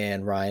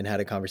and Ryan,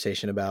 had a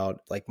conversation about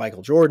like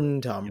Michael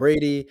Jordan, Tom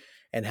Brady,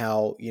 and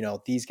how,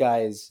 these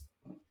guys,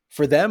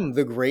 for them,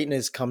 the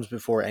greatness comes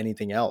before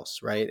anything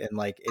else, right? And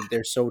like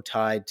they're so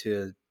tied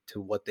to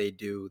what they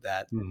do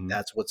that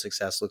that's what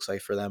success looks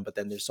like for them. But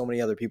then there's so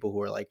many other people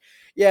who are like,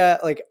 yeah,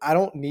 like I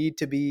don't need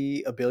to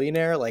be a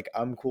billionaire. Like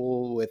I'm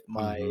cool with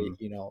my,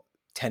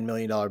 $10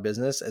 million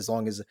business as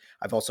long as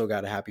I've also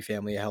got a happy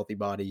family, a healthy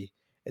body,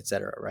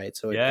 etc. Right.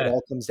 So it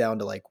all comes down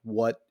to like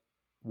what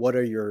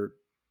are your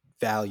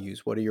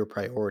values? What are your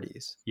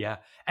priorities? Yeah.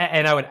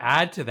 And I would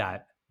add to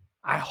that,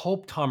 I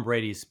hope Tom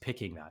Brady's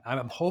picking that.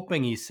 I'm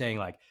hoping he's saying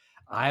like,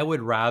 I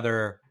would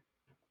rather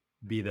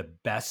be the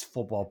best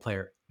football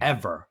player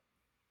ever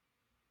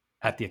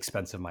at the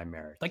expense of my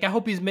marriage. Like I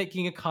hope he's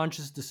making a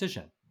conscious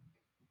decision,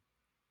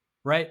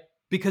 right?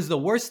 Because the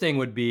worst thing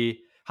would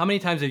be, how many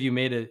times have you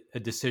made a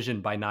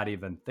decision by not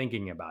even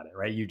thinking about it,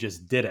 right? You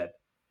just did it.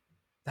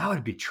 That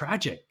would be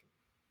tragic.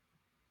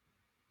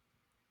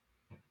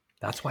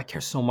 That's why I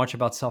care so much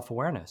about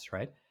self-awareness,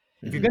 right?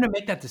 If you're going to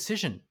make that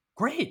decision,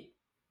 great.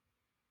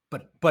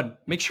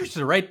 But make sure it's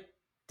the right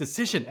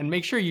decision and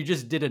make sure you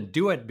just didn't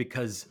do it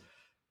because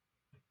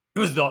it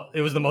was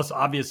the most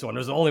obvious one. It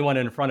was the only one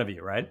in front of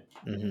you, right?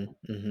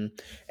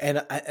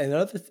 And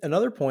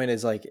another point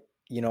is like,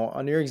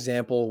 on your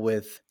example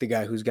with the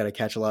guy who's got to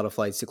catch a lot of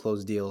flights to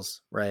close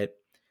deals, right?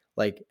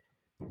 Like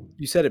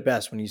you said it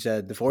best when you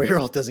said the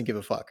 4-year-old doesn't give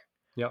a fuck.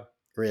 Yeah.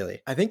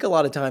 Really. I think a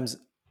lot of times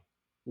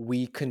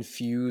we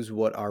confuse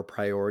what our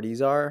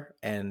priorities are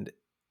and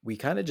we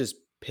kind of just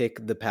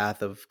pick the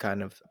path of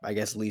kind of, I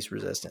guess, least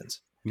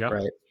resistance, Yeah.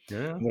 right?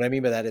 Yeah. And what I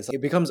mean by that is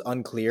it becomes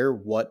unclear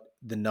what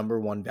the number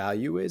one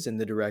value is in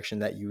the direction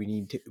that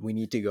we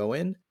need to go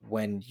in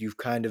when you've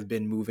kind of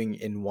been moving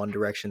in one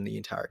direction the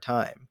entire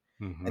time.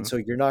 And Mm-hmm. so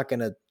you're not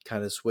going to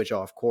kind of switch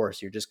off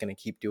course. You're just going to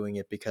keep doing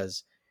it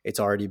because it's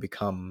already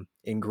become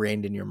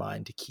ingrained in your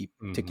mind to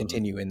Mm-hmm.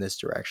 continue in this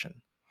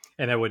direction.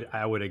 And I would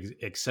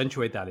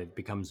accentuate that it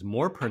becomes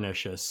more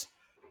pernicious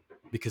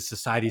because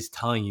society's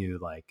telling you,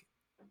 like,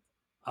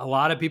 a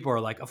lot of people are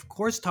like, of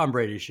course Tom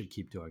Brady should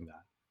keep doing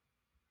that.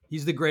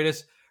 He's the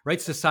greatest,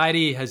 right?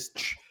 Society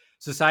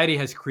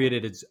has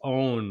created its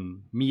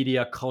own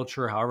media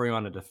culture, however you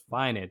want to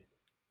define it.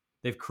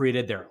 They've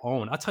created their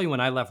own. I'll tell you,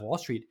 when I left Wall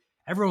Street,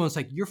 everyone was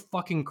like, "You're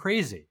fucking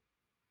crazy.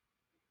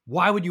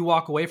 Why would you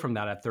walk away from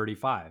that at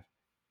 35?"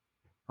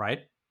 Right?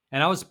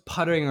 And I was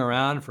puttering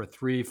around for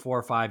 3,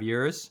 4, 5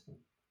 years.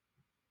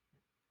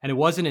 And it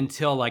wasn't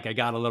until like I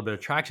got a little bit of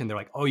traction, they're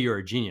like, "Oh, you're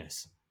a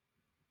genius."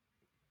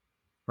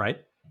 Right?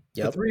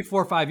 For Yep. 3,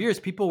 4, 5 years,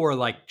 people were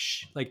like,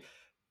 like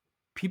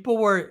people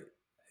were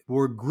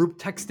group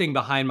texting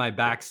behind my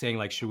back saying,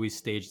 like, should we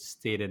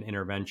state an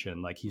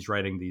intervention? Like, he's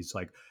writing these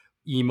like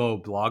emo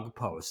blog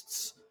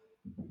posts.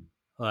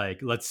 Like,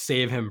 let's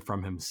save him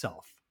from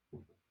himself.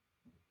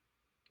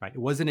 Right? It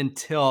wasn't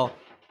until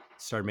I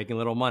started making a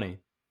little money,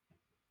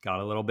 got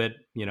a little bit,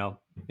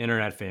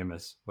 internet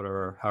famous,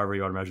 whatever, however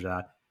you want to measure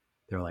that.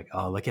 They were like,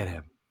 "Oh, look at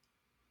him.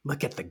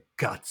 Look at the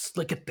guts.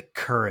 Look at the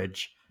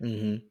courage."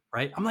 Mm-hmm.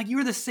 Right? I'm like, you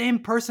were the same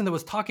person that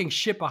was talking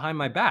shit behind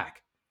my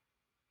back.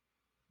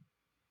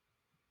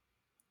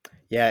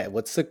 Yeah,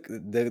 what's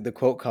the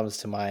quote comes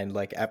to mind,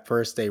 like, at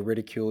first they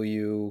ridicule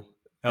you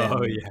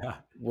Oh and yeah.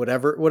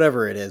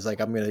 whatever it is, like,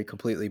 I'm gonna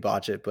completely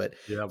botch it, but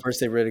Yep. first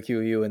they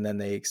ridicule you and then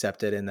they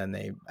accept it and then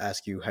they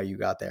ask you how you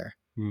got there.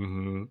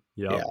 Mm-hmm.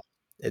 Yeah, Yep.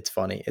 it's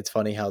funny. It's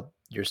funny how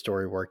your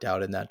story worked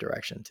out in that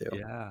direction too.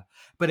 Yeah.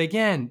 But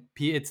again,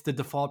 it's the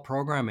default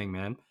programming,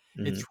 man.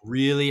 Mhm. It's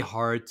really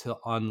hard to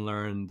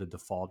unlearn the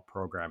default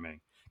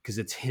programming because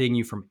it's hitting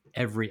you from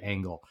every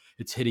angle.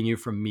 It's hitting you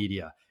from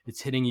media.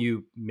 It's hitting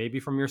you maybe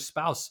from your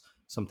spouse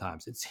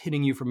sometimes. It's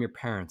hitting you from your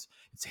parents.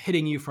 It's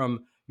hitting you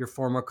from your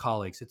former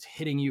colleagues. It's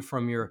hitting you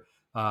from your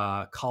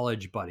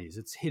college buddies.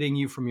 It's hitting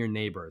you from your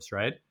neighbors,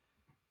 right?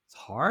 It's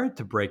hard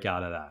to break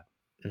out of that.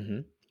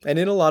 Mhm. And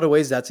in a lot of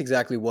ways, that's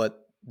exactly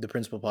what the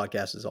Principal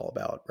Podcast is all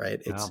about,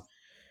 right? Yeah.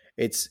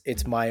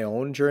 It's my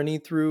own journey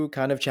through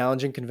kind of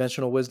challenging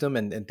conventional wisdom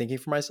and thinking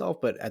for myself,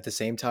 but at the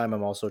same time,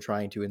 I'm also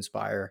trying to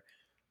inspire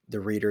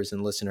the readers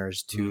and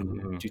listeners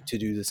Hmm. to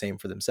do the same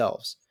for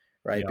themselves,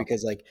 right? Yeah.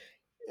 Because like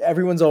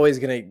everyone's always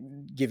going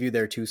to give you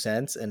their 2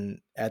 cents,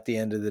 and at the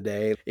end of the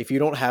day, if you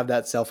don't have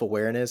that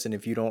self-awareness and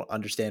if you don't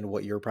understand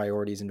what your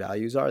priorities and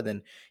values are,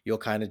 then you'll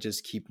kind of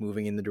just keep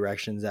moving in the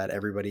directions that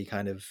everybody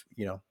kind of,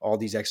 all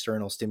these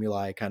external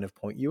stimuli kind of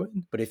point you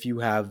in. But if you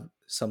have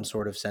some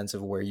sort of sense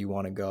of where you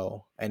want to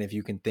go, and if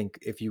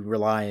you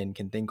rely and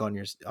can think on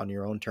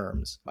your own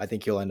terms, I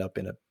think you'll end up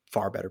in a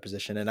far better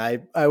position. And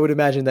I would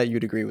imagine that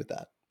you'd agree with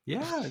that.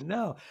 Yeah,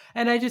 no.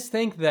 And I just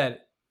think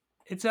that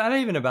it's not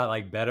even about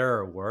like better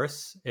or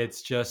worse.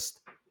 It's just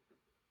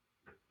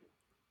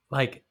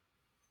like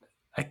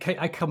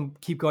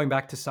keep going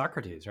back to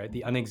Socrates, right?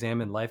 The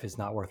unexamined life is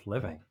not worth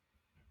living,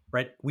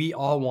 right? We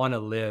all want to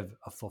live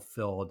a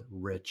fulfilled,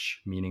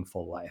 rich,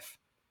 meaningful life.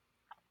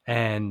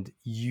 And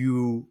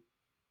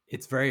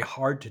it's very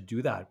hard to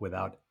do that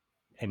without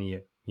any,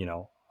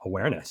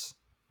 awareness.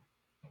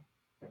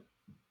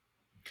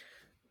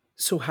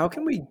 So how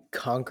can we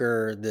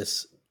conquer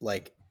this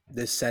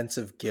sense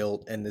of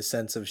guilt and the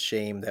sense of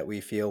shame that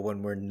we feel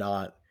when we're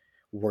not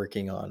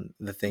working on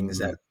the things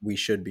Mm, that we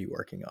should be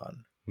working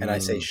on? And I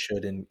say mm,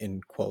 should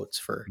in quotes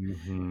for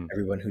mhm.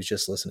 everyone who's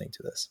just listening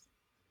to this.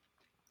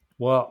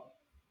 Well,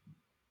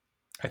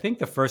 I think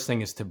the first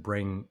thing is to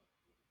bring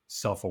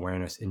self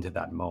awareness into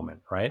that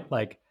moment, right?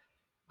 Like,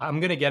 I'm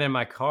going to get in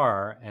my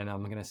car and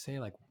I'm going to say,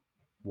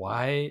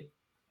 why,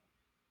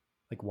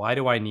 why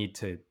do I need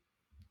to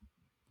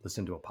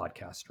listen to a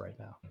podcast right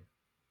now?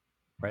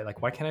 Right?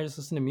 Like, why can't I just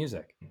listen to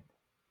music?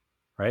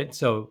 Right?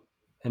 So,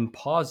 and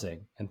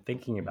pausing and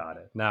thinking about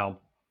it. Now,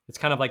 it's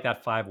kind of like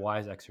that 5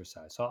 whys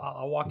exercise. So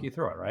I'll walk you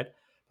through it, right?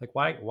 Like,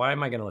 why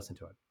am I going to listen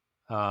to it?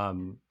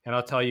 And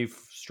I'll tell you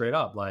straight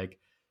up, like,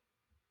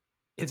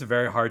 it's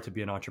very hard to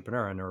be an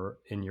entrepreneur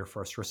in your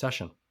first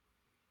recession,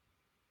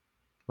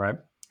 right?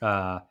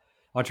 Uh,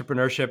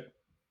 Entrepreneurship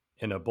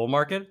in a bull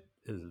market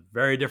is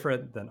very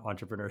different than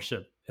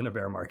entrepreneurship in a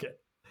bear market,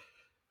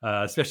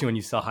 especially when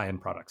you sell high end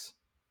products,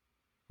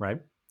 right?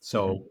 Mhm.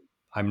 So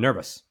I'm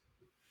nervous.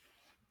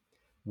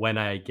 When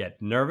I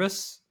get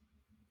nervous,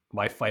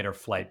 my fight or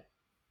flight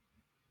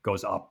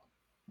goes up,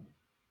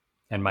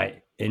 and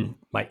my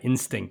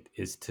instinct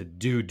is to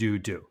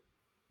do,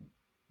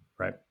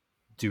 right?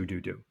 Do,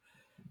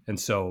 and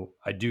so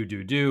I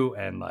do,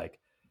 and like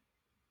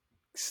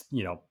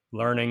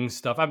learning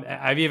stuff.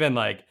 I've even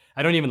like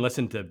I don't even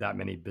listen to that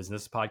many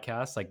business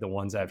podcasts. Like the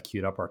ones I've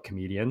queued up are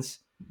comedians,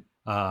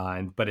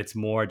 but it's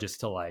more just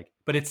to like,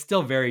 but it's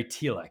still very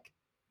telic.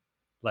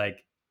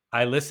 Like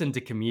I listen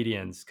to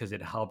comedians because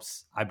it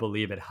helps. I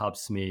believe it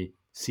helps me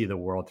see the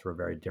world through a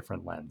very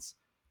different lens.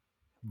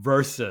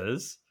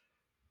 Versus,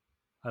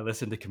 I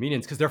listen to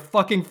comedians because they're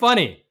fucking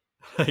funny.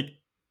 Like,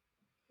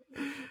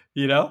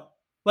 you know,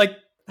 like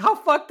how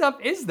fucked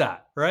up is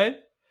that, right?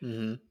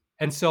 Mhm.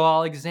 And so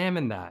I'll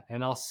examine that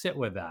and I'll sit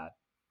with that,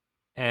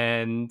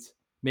 and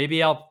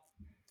maybe I'll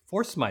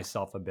force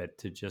myself a bit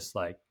to just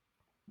like,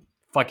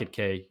 fuck it,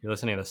 Kay. You're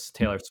listening to this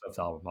Taylor Swift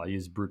album. I'll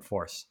use brute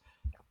force,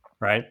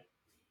 right?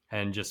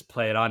 And just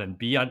play it on and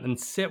be on and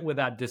sit with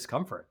that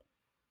discomfort,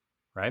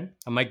 right?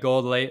 I might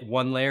go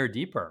one layer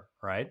deeper,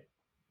 right?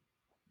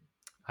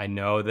 I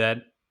know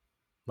that,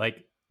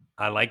 like,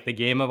 I like the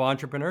game of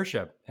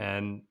entrepreneurship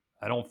and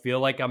I don't feel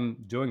like I'm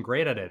doing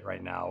great at it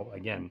right now.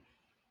 Again,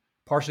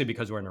 partially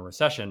because we're in a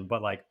recession,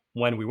 but like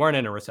when we weren't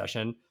in a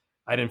recession,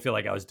 I didn't feel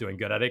like I was doing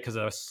good at it because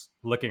I was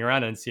looking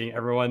around and seeing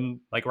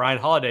everyone like Ryan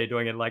Holiday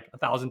doing it like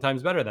 1,000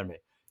 times better than me.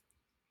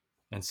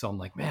 And so I'm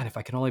like, man, if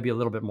I can only be a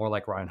little bit more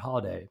like Ryan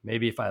Holiday,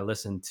 maybe if I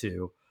listen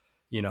to,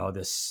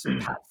 this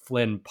Pat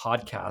Flynn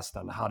podcast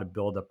on how to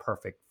build a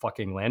perfect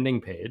fucking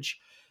landing page,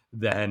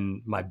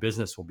 then my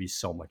business will be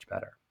so much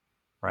better.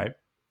 Right.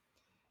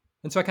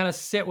 And so I kind of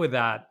sit with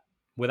that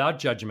without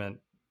judgment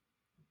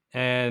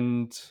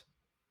and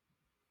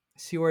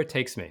see where it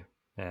takes me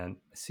and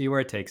see where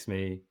it takes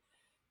me.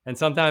 And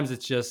sometimes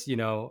it's just,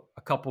 a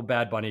couple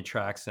Bad Bunny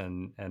tracks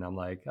and I'm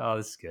like, oh,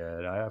 this is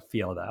good. I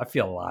feel that. I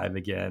feel alive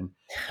again.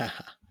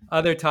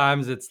 Other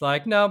times it's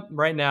like, no,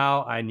 right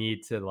now I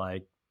need to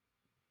like,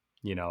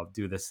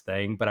 do this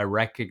thing, but I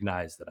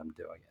recognize that I'm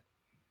doing it.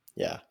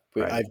 Yeah,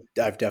 Right.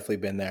 I've definitely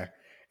been there.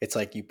 It's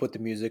like you put the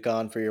music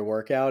on for your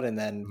workout, and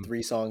then Mhm.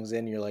 3 songs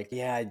in, you're like,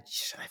 "Yeah,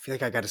 I feel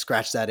like I gotta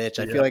scratch that itch.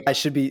 I feel Yeah. like I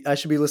should be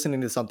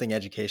listening to something Yeah.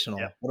 educational.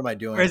 What am I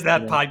doing?" Where's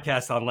that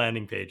podcast on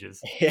landing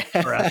pages for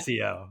Yeah.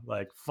 SEO?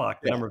 Like,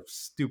 fuck the Yeah, number of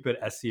stupid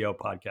SEO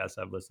podcasts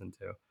I've listened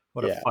to.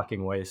 What a yeah,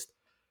 fucking waste.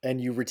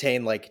 and you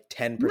retain, like,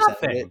 10%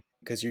 of it Nothing.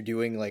 because 'cause you're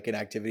doing, like, an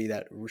activity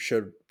that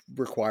should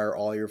require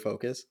all your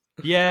focus.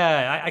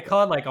 Yeah. I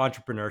call it like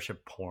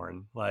entrepreneurship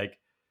porn.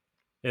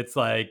 It's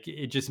like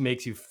it just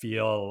makes you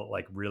feel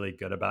like really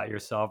good about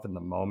yourself in the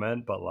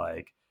moment, but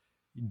like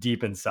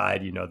deep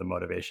inside, the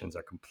motivations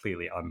are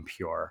completely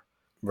impure,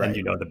 and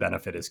Right. the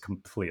benefit is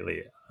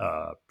completely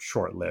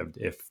short-lived,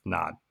 if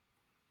not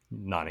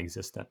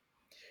non-existent.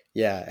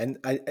 Yeah, and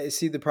I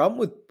see the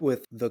problem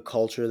with the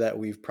culture that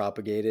we've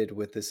propagated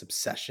with this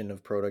obsession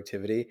of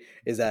productivity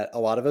is that a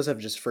lot of us have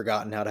just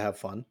forgotten how to have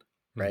fun,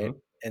 right? Hmm.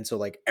 And so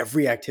like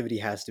every activity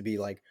has to be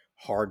like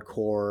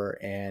hardcore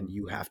and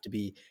you Hmm. have to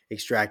be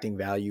extracting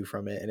value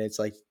from it. And it's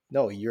like,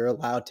 no, you're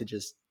allowed to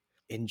just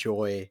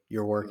enjoy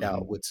your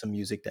workout Hmm. with some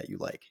music that you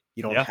like.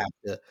 Yeah.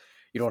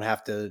 You don't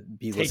have to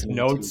be Take listening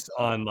to notes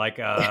on like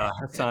a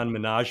Hassan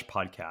Minaj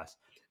podcast.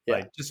 yeah.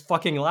 Like just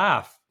fucking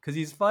laugh because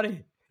he's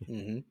funny.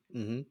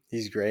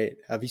 He's great.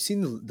 Have you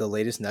seen the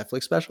latest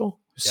Netflix special?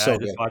 Yeah, I So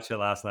just good. watched it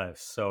last night.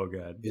 So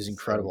good. Is So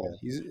incredible. good.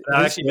 He's And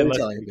I've his actually been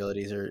storytelling listening.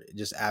 abilities are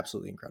just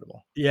absolutely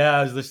incredible. Yeah,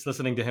 I was just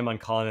listening to him on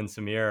Colin and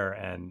Samir,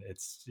 and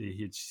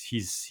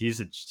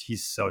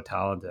he's so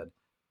talented.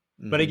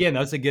 But Mhm. again,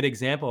 that's a good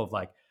example of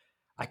like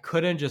I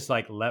couldn't just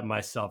like let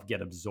myself get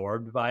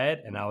absorbed by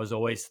it, and I was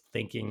always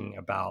thinking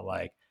about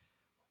like,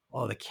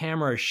 oh, the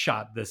camera is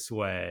shot this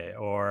way,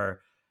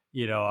 or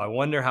I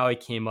wonder how he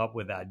came up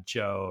with that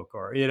joke,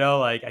 or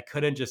like I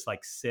couldn't just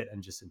like sit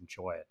and just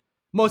enjoy it.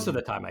 Most of Mhm.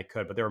 the time I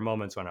could, but there were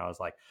moments when I was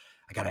like,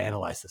 I gotta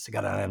analyze this. I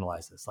gotta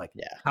analyze this. Like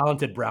Yeah.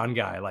 talented brown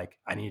guy,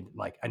 I need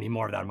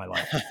more of that in my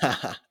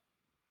life.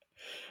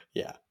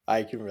 Yeah,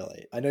 I can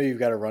relate. I know you've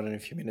got to run in a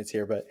few minutes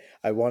here, but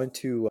I wanted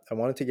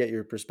to get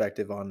your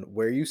perspective on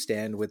where you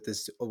stand with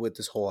this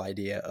whole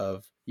idea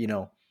of,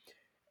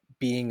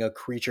 being a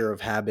creature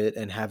of habit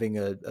and having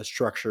a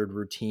structured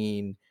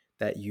routine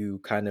that you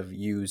kind of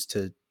use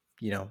to,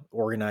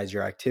 organize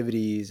your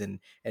activities and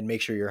make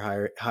sure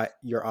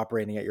you're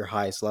operating at your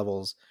highest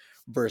levels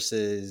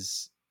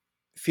versus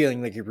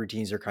feeling like your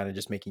routines are kind of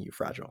just making you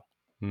fragile.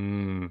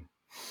 Hmm.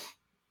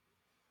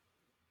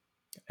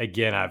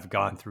 Again, I've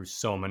gone through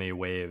so many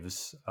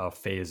waves of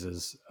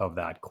phases of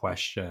that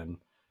question.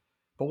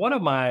 But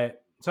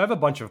so I have a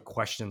bunch of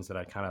questions that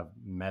I kind of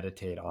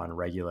meditate on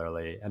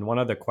regularly. And one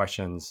of the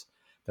questions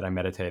that I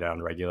meditate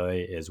on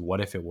regularly is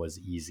what if it was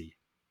easy?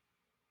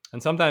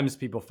 And sometimes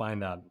people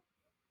find that,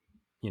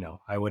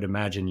 I would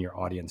imagine your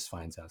audience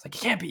finds out. It's like,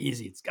 it can't be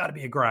easy. It's got to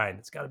be a grind.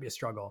 It's got to be a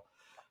struggle.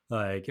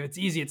 Like, if it's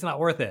easy, it's not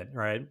worth it.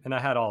 Right. And I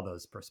had all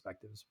those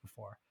perspectives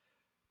before.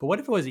 But what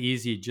if it was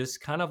easy?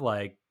 Just kind of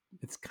like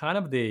it's kind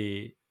of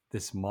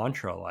this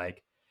mantra.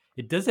 Like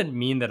it doesn't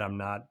mean that I'm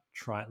not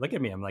trying. Look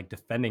at me, I'm like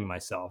defending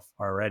myself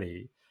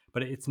already.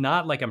 But it's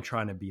not like I'm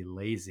trying to be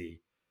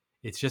lazy.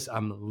 It's just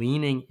I'm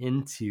leaning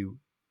into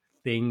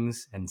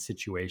things and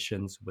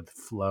situations with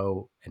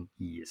flow and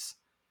ease.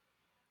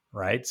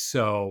 Right.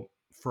 So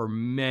for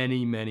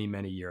many, many,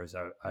 many years,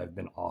 I've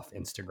been off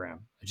Instagram.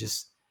 I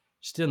just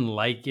didn't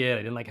like it. I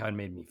didn't like how it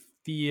made me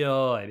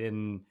feel. I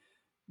didn't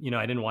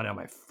want it on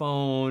my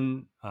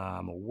phone.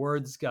 I'm a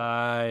words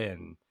guy,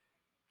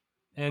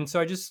 and so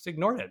I just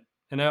ignored it.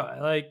 And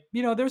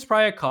there's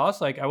probably a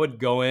cost. Like I would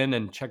go in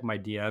and check my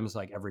DMs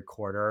like every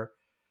quarter,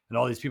 and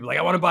all these people like,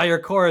 I want to buy your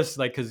course,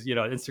 like because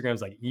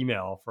Instagram's like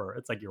email for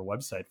it's like your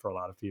website for a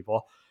lot of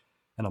people.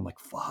 And I'm like,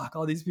 fuck,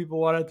 all these people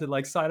wanted to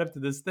like sign up to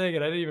this thing,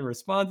 and I didn't even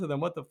respond to them.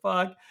 What the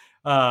fuck?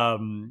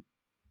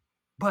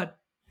 But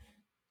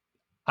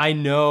I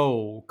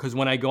know because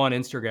when I go on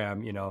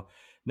Instagram,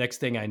 next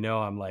thing I know,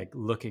 I'm like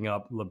looking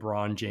up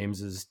LeBron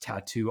James's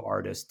tattoo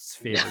artist's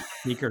favorite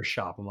sneaker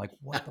shop. I'm like,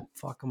 what the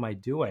fuck am I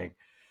doing?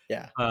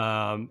 Yeah.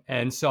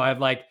 And so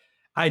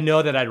I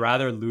know that I'd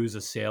rather lose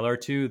a sale or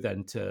two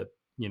than to,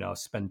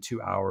 spend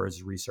 2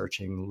 hours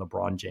researching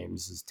LeBron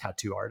James's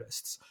tattoo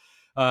artists.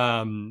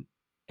 And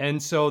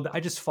so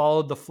I just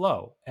followed the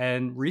flow.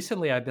 And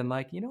recently I've been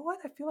like, you know what?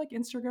 I feel like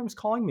Instagram's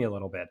calling me a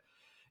little bit.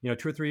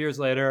 2 or 3 years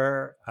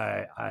later,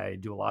 I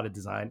do a lot of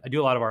design. I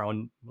do a lot of our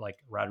own like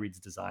Rad Reads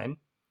design.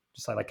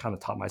 Just I like kind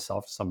of taught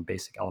myself some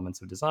basic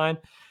elements of design.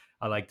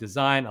 I like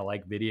design. I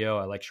like video.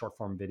 I like short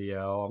form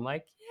video. I'm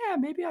like, yeah,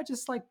 maybe I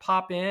just like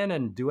pop in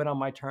and do it on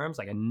my terms.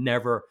 Like I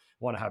never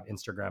want to have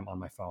Instagram on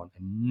my phone. I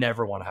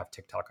never want to have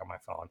TikTok on my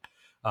phone.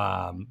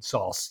 So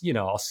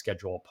I'll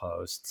schedule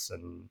posts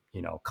and,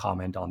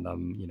 comment on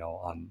them,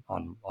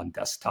 on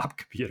desktop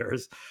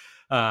computers.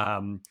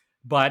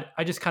 But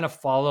I just kind of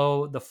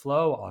follow the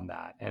flow on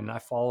that. And I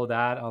follow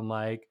that on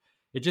like,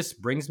 it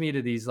just brings me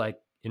to these like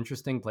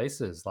interesting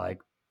places.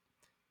 Like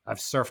I've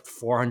surfed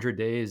 400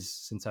 days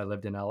since I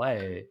lived in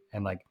LA,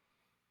 and like,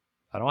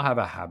 I don't have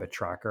a habit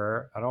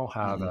tracker. I don't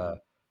have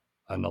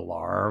an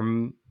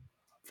alarm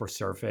for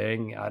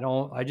surfing.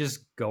 I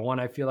just go when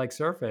I feel like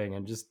surfing,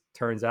 and just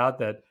turns out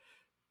that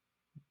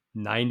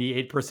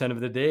 98% of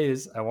the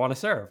days I want to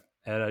surf,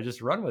 and I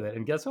just run with it.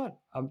 And guess what?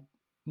 I'm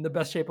in the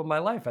best shape of my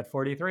life at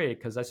 43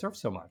 because I surf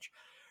so much.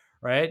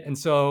 Right. And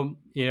so,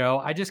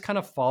 I just kind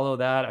of follow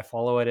that. I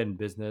follow it in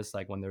business.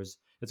 Like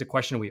it's a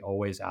question we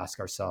always ask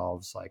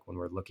ourselves, like when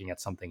we're looking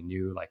at something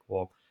new, like,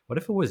 well, what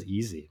if it was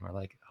easy? And we're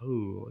like,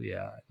 oh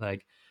yeah,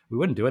 like we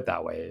wouldn't do it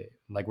that way.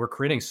 Like we're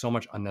creating so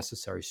much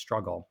unnecessary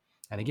struggle.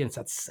 And again, it's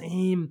that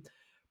same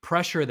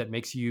pressure that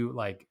makes you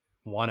like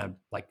want to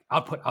like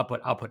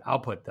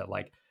output that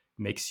like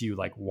makes you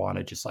like want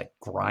to just like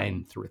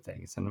grind through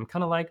things. And I'm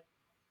kind of like,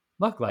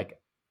 look, like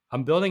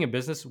I'm building a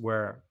business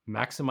where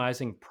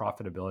maximizing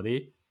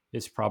profitability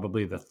is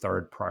probably the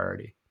third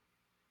priority.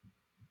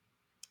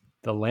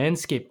 The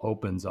landscape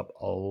opens up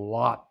a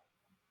lot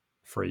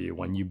for you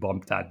when you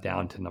bump that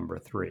down to number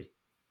 3.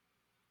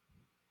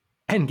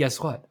 And guess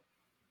what?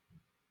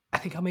 I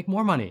think I'll make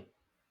more money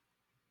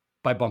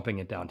by bumping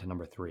it down to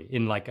number 3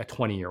 in like a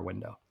 20-year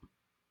window.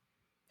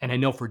 And I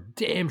know for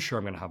damn sure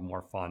I'm going to have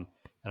more fun,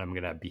 and I'm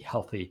going to be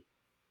healthy,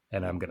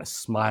 and I'm going to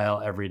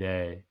smile every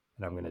day,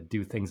 and I'm going to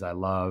do things I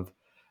love.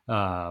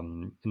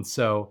 And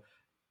so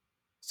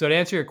to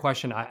answer your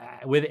question,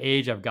 with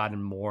age, I've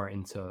gotten more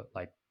into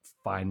like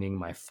finding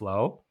my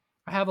flow.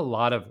 I have a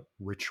lot of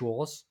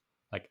rituals.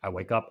 Like I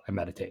wake up, I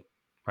meditate,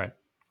 right?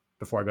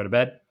 Before I go to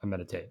bed, I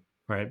meditate,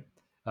 right?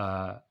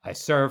 I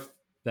surf,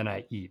 then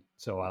I eat.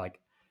 So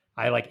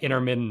I like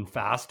intermittent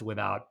fast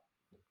without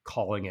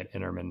calling it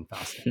intermittent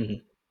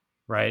fasting,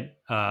 right?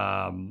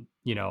 I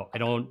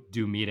don't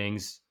do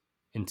meetings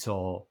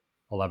until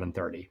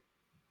 11:30.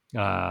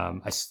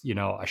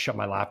 I shut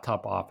my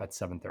laptop off at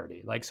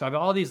 7:30. Like, so I have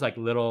all these like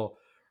little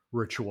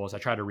rituals. I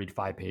try to read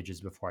 5 pages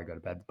before I go to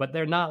bed, but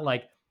they're not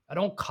like, I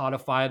don't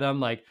codify them.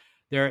 Like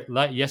they're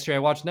like, yesterday I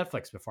watched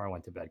Netflix before I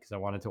went to bed because I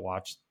wanted to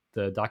watch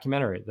the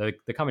documentary,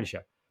 the comedy show.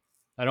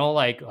 I don't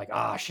like,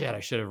 shit, I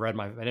didn't read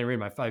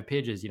my 5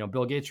 pages.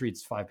 Bill Gates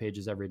reads 5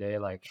 pages every day.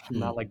 Like I'm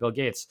not like Bill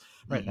Gates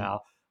right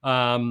now.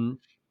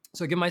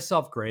 So I give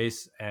myself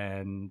grace.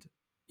 And,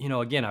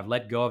 again, I've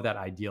let go of that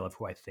ideal of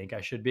who I think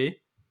I should be.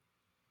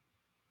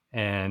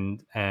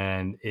 And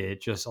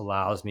it just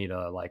allows me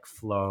to like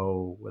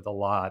flow with a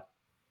lot.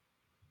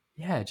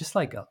 Yeah. Just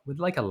like with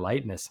like a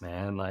lightness,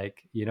 man.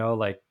 Like,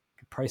 like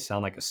I probably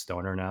sound like a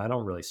stoner now. I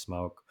don't really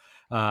smoke.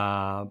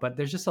 But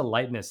there's just a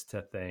lightness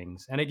to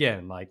things. And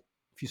again, like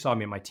if you saw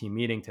me at my team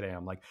meeting today,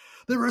 I'm like,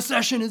 the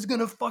recession is going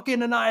to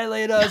fucking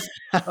annihilate us.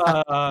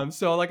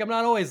 So like, I'm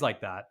not always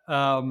like that.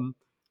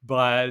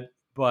 But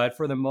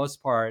for the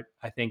most part,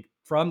 I think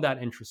from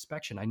that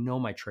introspection, I know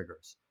my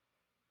triggers.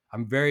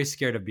 I'm very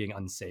scared of being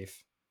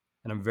unsafe,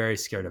 and I'm very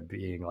scared of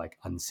being like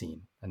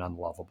unseen and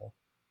unlovable.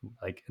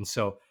 Like, and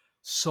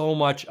so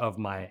much of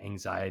my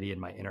anxiety and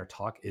my inner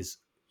talk is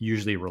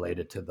usually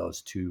related to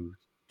those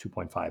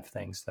 2.5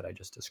 things that I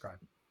just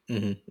described.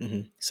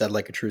 Said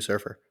like a true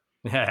surfer.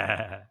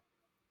 Yeah.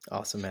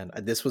 Awesome, man.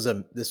 This was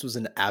an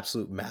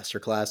absolute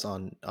masterclass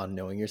on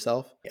knowing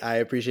yourself. I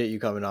appreciate you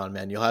coming on,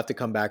 man. You'll have to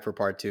come back for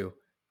part 2.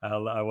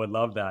 I would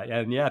love that.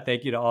 And yeah,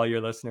 thank you to all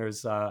your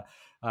listeners for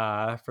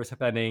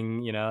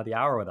spending, the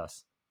hour with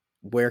us.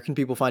 Where can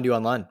people find you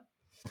online?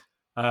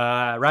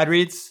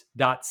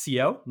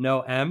 Radreads.co,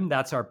 no M.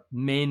 That's our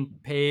main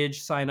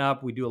page. Sign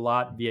up. We do a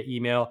lot via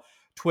email.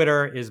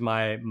 Twitter is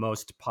my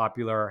most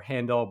popular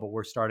handle, but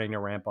we're starting to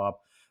ramp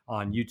up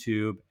on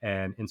YouTube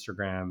and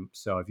Instagram.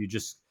 So if you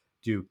just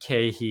do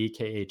Khe,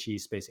 Khe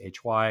space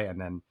HY, and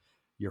then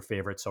your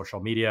favorite social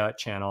media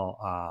channel.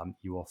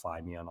 You will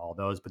find me on all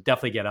those, but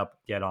definitely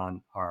get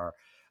on our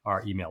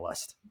email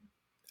list.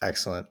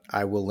 Excellent.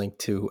 I will link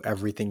to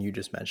everything you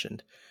just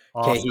mentioned. Khe,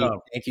 Awesome.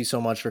 thank you so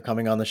much for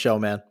coming on the show,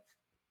 man.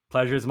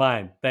 Pleasure's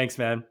mine. Thanks,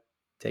 man.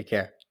 Take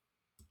care.